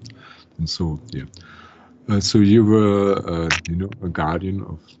 and so so you were, a guardian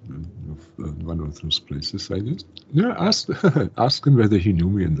of one of those places, I guess. Yeah, ask him whether he knew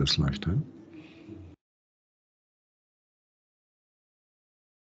me in this lifetime.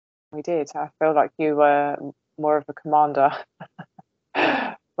 We did. I feel like you were more of a commander,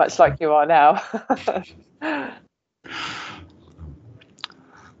 much like you are now. And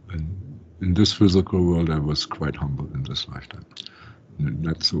in this physical world, I was quite humble in this lifetime.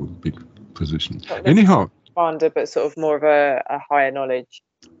 Not so big position. Anyhow. Commander, but sort of more of a higher knowledge.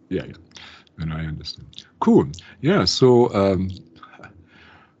 Yeah, and I understand. Cool. Yeah, so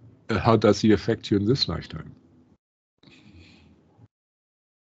how does he affect you in this lifetime?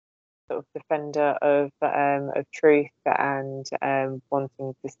 Sort of defender of truth and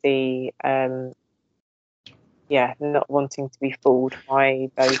wanting to see, not wanting to be fooled by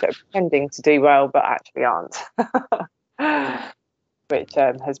those that are pretending to do well but actually aren't, which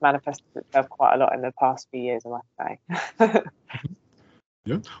has manifested itself quite a lot in the past few years, I must say.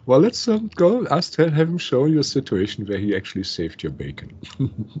 Yeah. Well, let's go have him show you a situation where he actually saved your bacon,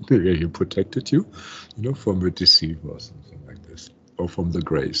 where he protected you, from a deceiver or something like this, or from the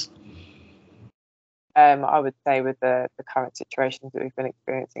grace. I would say with the current situations that we've been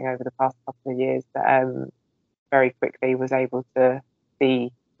experiencing over the past couple of years, that very quickly was able to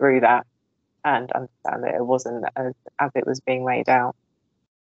see through that and understand that it wasn't as it was being laid out.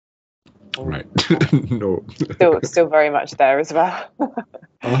 Right. No. Still very much there as well.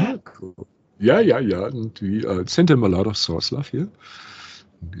 Cool. Yeah. And we sent him a lot of source love here.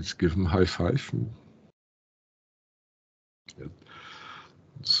 Let's give him high five. Yeah.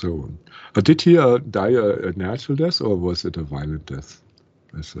 So, did he die a natural death, or was it a violent death?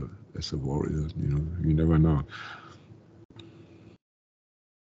 As a warrior, you never know.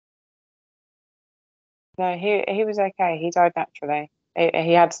 No, he was okay. He died naturally.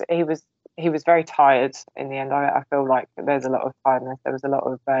 He was very tired in the end. I feel like there's a lot of tiredness. There was a lot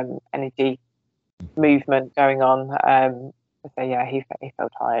of energy movement going on. So yeah, he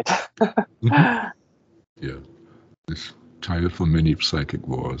felt tired. Yeah, it's tired from many psychic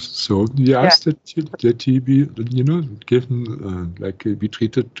wars. So he asked that he be, given be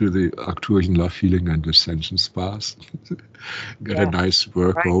treated to the Arcturian love healing and ascension spas. Got a nice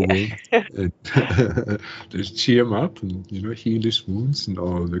work over, and just cheer him up and heal his wounds and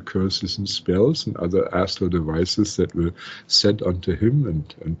all the curses and spells and other astral devices that were sent onto him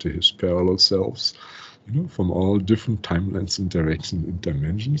and onto his parallel selves. From all different timelines and directions and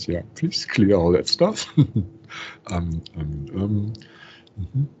dimensions. Yeah, please clear all that stuff. And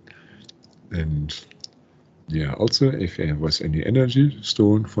yeah, also if there was any energy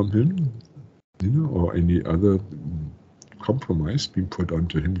stolen from him, or any other compromise being put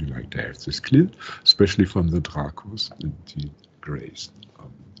onto him, you like to have this cleared, especially from the Dracos and the Greys.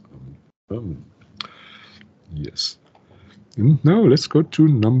 Yes. And now let's go to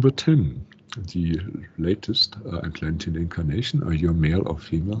number 10. The latest Atlantean incarnation. Are you male or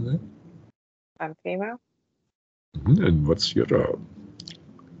female there? I'm female. And what's your job?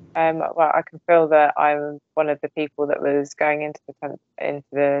 Well, I can feel that I'm one of the people that was going into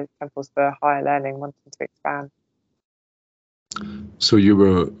the temples for higher learning, wanting to expand. So you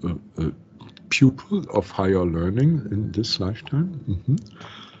were pupil of higher learning in this lifetime.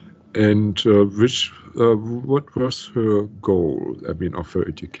 And what was her goal, I mean, of her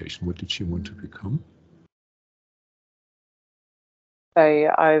education? What did she want to become? So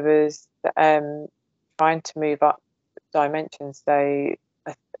I was trying to move up dimensions. So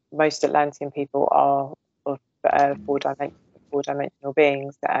most Atlantean people are four-dimensional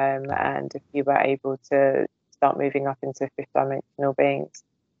beings, and if you were able to start moving up into fifth-dimensional beings,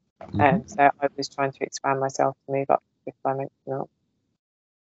 so I was trying to expand myself to move up to fifth-dimensional.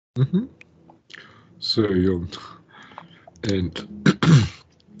 So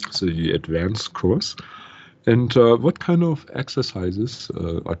so the advanced course. And what kind of exercises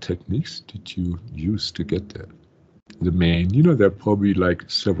or techniques did you use to get there? The main, there are probably like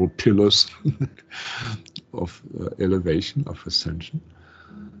several pillars of elevation, of ascension.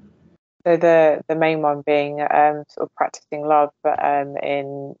 So the main one being sort of practicing love,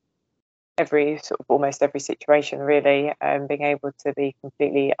 in every almost every situation, really, being able to be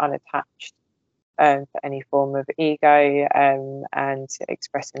completely unattached to any form of ego, and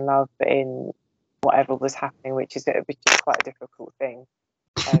expressing love in whatever was happening, which is quite a difficult thing.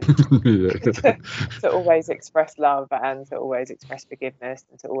 To always express love and to always express forgiveness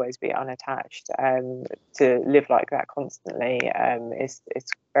and to always be unattached, to live like that constantly, is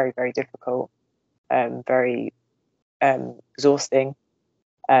very, very difficult, very exhausting,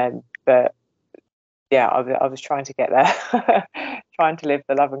 but yeah, I was trying to get there, trying to live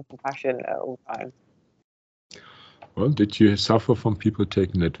the love and compassion at all times. Well, did you suffer from people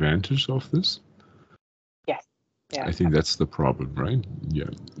taking advantage of this? Yes. Yeah. I think that's the problem, right?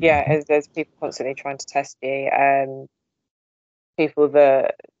 Yeah. Yeah, there's people constantly trying to test you. People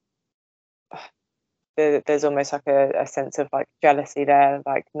that there's almost like a sense of like jealousy there,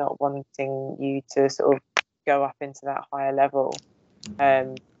 like not wanting you to sort of go up into that higher level,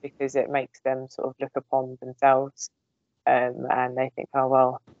 because it makes them sort of look upon themselves, and they think, oh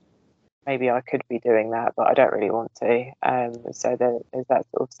well, maybe I could be doing that, but I don't really want to. So there's that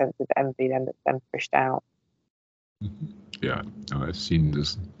sort of sense of envy then that's then pushed out. Yeah, I've seen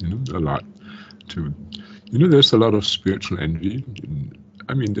this, a lot too. There's a lot of spiritual envy.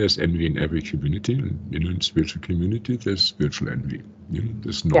 I mean, there's envy in every community. In spiritual community, there's spiritual envy.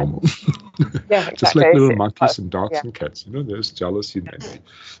 There's normal. Yeah, exactly. Just like little monkeys and dogs and cats. There's jealousy and envy.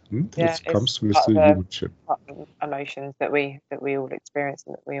 Yeah, it comes with the humanship. Emotions that we all experience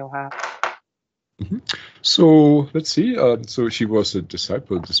and that we all have. So let's see. So she was a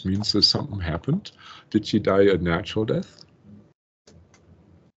disciple. This means that something happened. Did she die a natural death?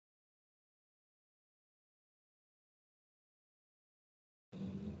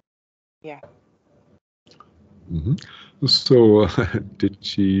 Yeah. So did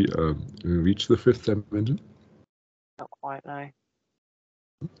she reach the fifth dimension? Not quite, no.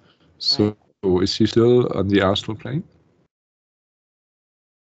 So is she still on the astral plane?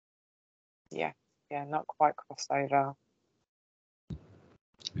 Yeah, not quite crossed over.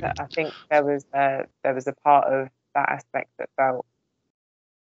 Yeah. I think there was a part of that aspect that felt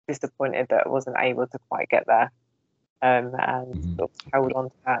disappointed that I wasn't able to quite get there, and sort of held on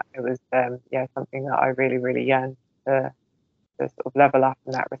to that. It was something that I really, really yearned to sort of level up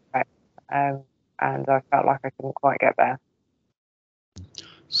in that respect, and I felt like I couldn't quite get there.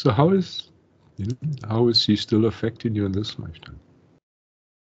 So how is she still affecting you in this lifetime?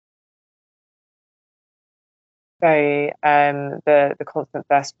 So the constant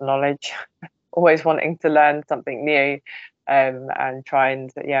thirst for knowledge, always wanting to learn something new, and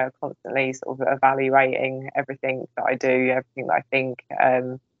trying to constantly sort of evaluating everything that I do, everything that I think,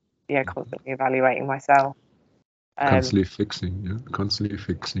 constantly evaluating myself. Constantly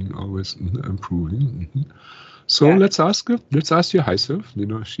fixing, always improving. So let's ask your high self.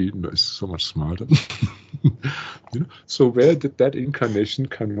 She is so much smarter. So where did that incarnation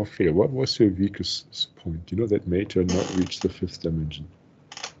kind of fail? What was your weakest point? That made her not reach the fifth dimension.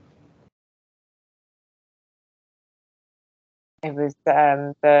 It was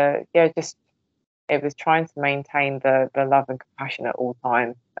it was trying to maintain the love and compassion at all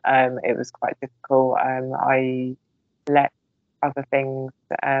times. It was quite difficult. I let other things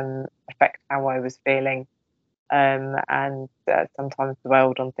affect how I was feeling, and sometimes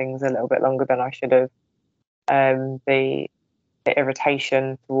dwelled on things a little bit longer than I should have. The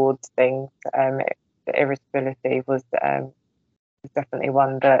irritation towards things, the irritability was definitely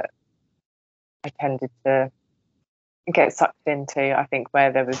one that I tended to get sucked into. I think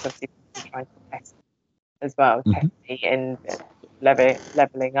where there was obviously trying to test as well, test me in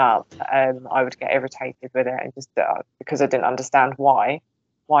leveling up, I would get irritated with it and just because I didn't understand why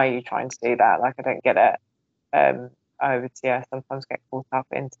are you trying to do that? Like, I don't get it. I would sometimes get caught up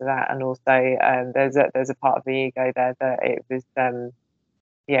into that, and also there's a part of the ego there that it was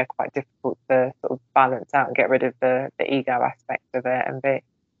quite difficult to sort of balance out and get rid of the ego aspect of it and be.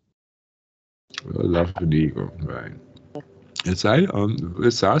 Love and ego, right?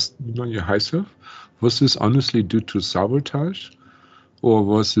 Let's ask your high self, was this honestly due to sabotage, or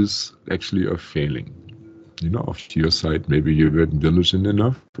was this actually a failing? Of your side, maybe you weren't diligent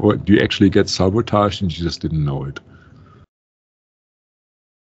enough, or do you actually get sabotaged and you just didn't know it?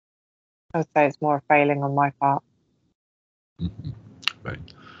 I would say it's more a failing on my part. Mm-hmm. Right.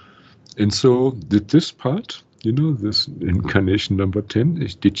 And so did this part, this incarnation number 10,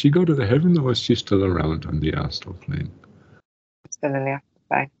 did she go to the heaven, or is she still around on the astral plane? Still in the astral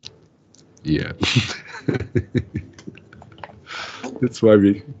plane. Yeah. That's why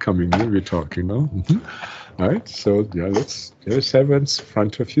we're coming here, we're talking now. Mm-hmm. All right, so there's heavens in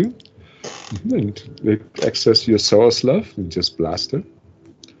front of you. Mm-hmm. And access your source love and just blast her.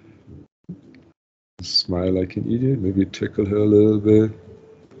 Smile like an idiot, maybe tickle her a little bit.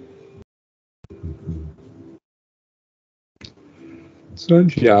 Mm-hmm. So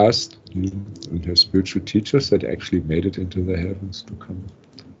and she asked, and her spiritual teachers that actually made it into the heavens to come.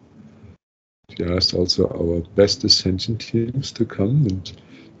 She asked also our best ascension teams to come and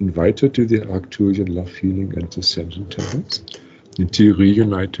invite her to the Arcturian love healing and ascension temples and to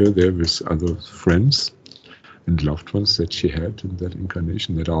reunite her there with other friends and loved ones that she had in that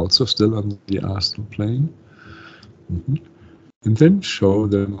incarnation that are also still on the astral plane. Mm-hmm. And then show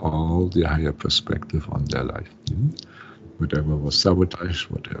them all the higher perspective on their life. Mm-hmm. Whatever was sabotage,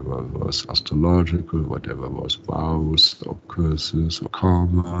 whatever was astrological, whatever was vows or curses or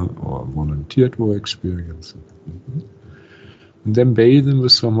karma or volunteered war experience. Mm-hmm. And then bathe them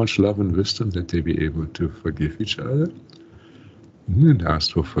with so much love and wisdom that they be able to forgive each other. Mm-hmm. And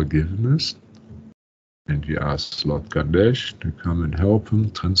ask for forgiveness. And we ask Lord Ganesh to come and help him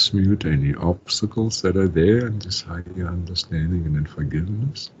transmute any obstacles that are there in this higher understanding and in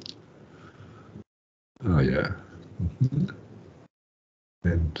forgiveness. Oh yeah. Mm-hmm.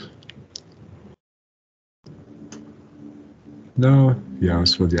 And now we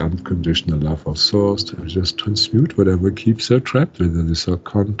ask for the unconditional love of Source to just transmute whatever keeps her trapped, whether these are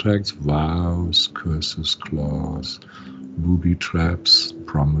contracts, vows, curses, claws, booby traps,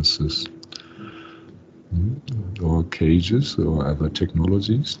 promises, or cages or other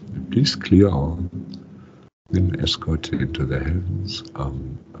technologies. Please clear all. Then escort her into the heavens.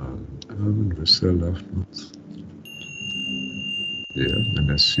 With their loved ones. Yeah,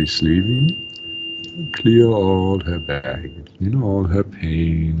 and as she's leaving, clear all her baggage, all her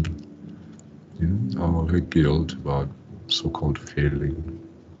pain, all her guilt about so-called failing.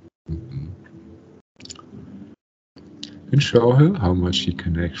 Mm-hmm. And show her how much she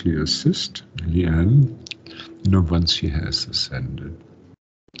can actually assist Leanne, once she has ascended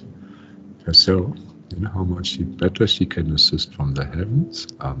herself, how much better she can assist from the heavens.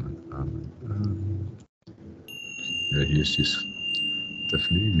 Amen, amen, amen. Yeah, here she's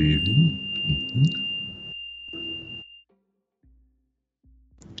definitely leaving. Mm-hmm.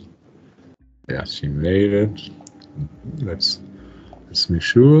 Yeah, she made it. Mm-hmm. Let's make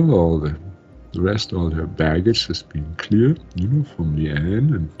sure all the rest, all her baggage has been cleared, from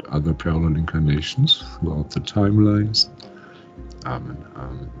Leanne and other parallel incarnations throughout the timelines. Amen,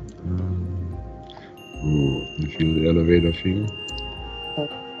 amen, amen. Oh, you feel the elevator feel?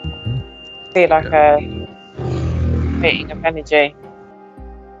 Mm-hmm. Feel like a fitting of energy.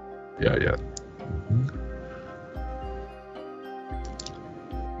 Yeah, yeah. Mm-hmm.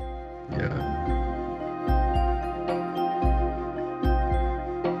 Yeah.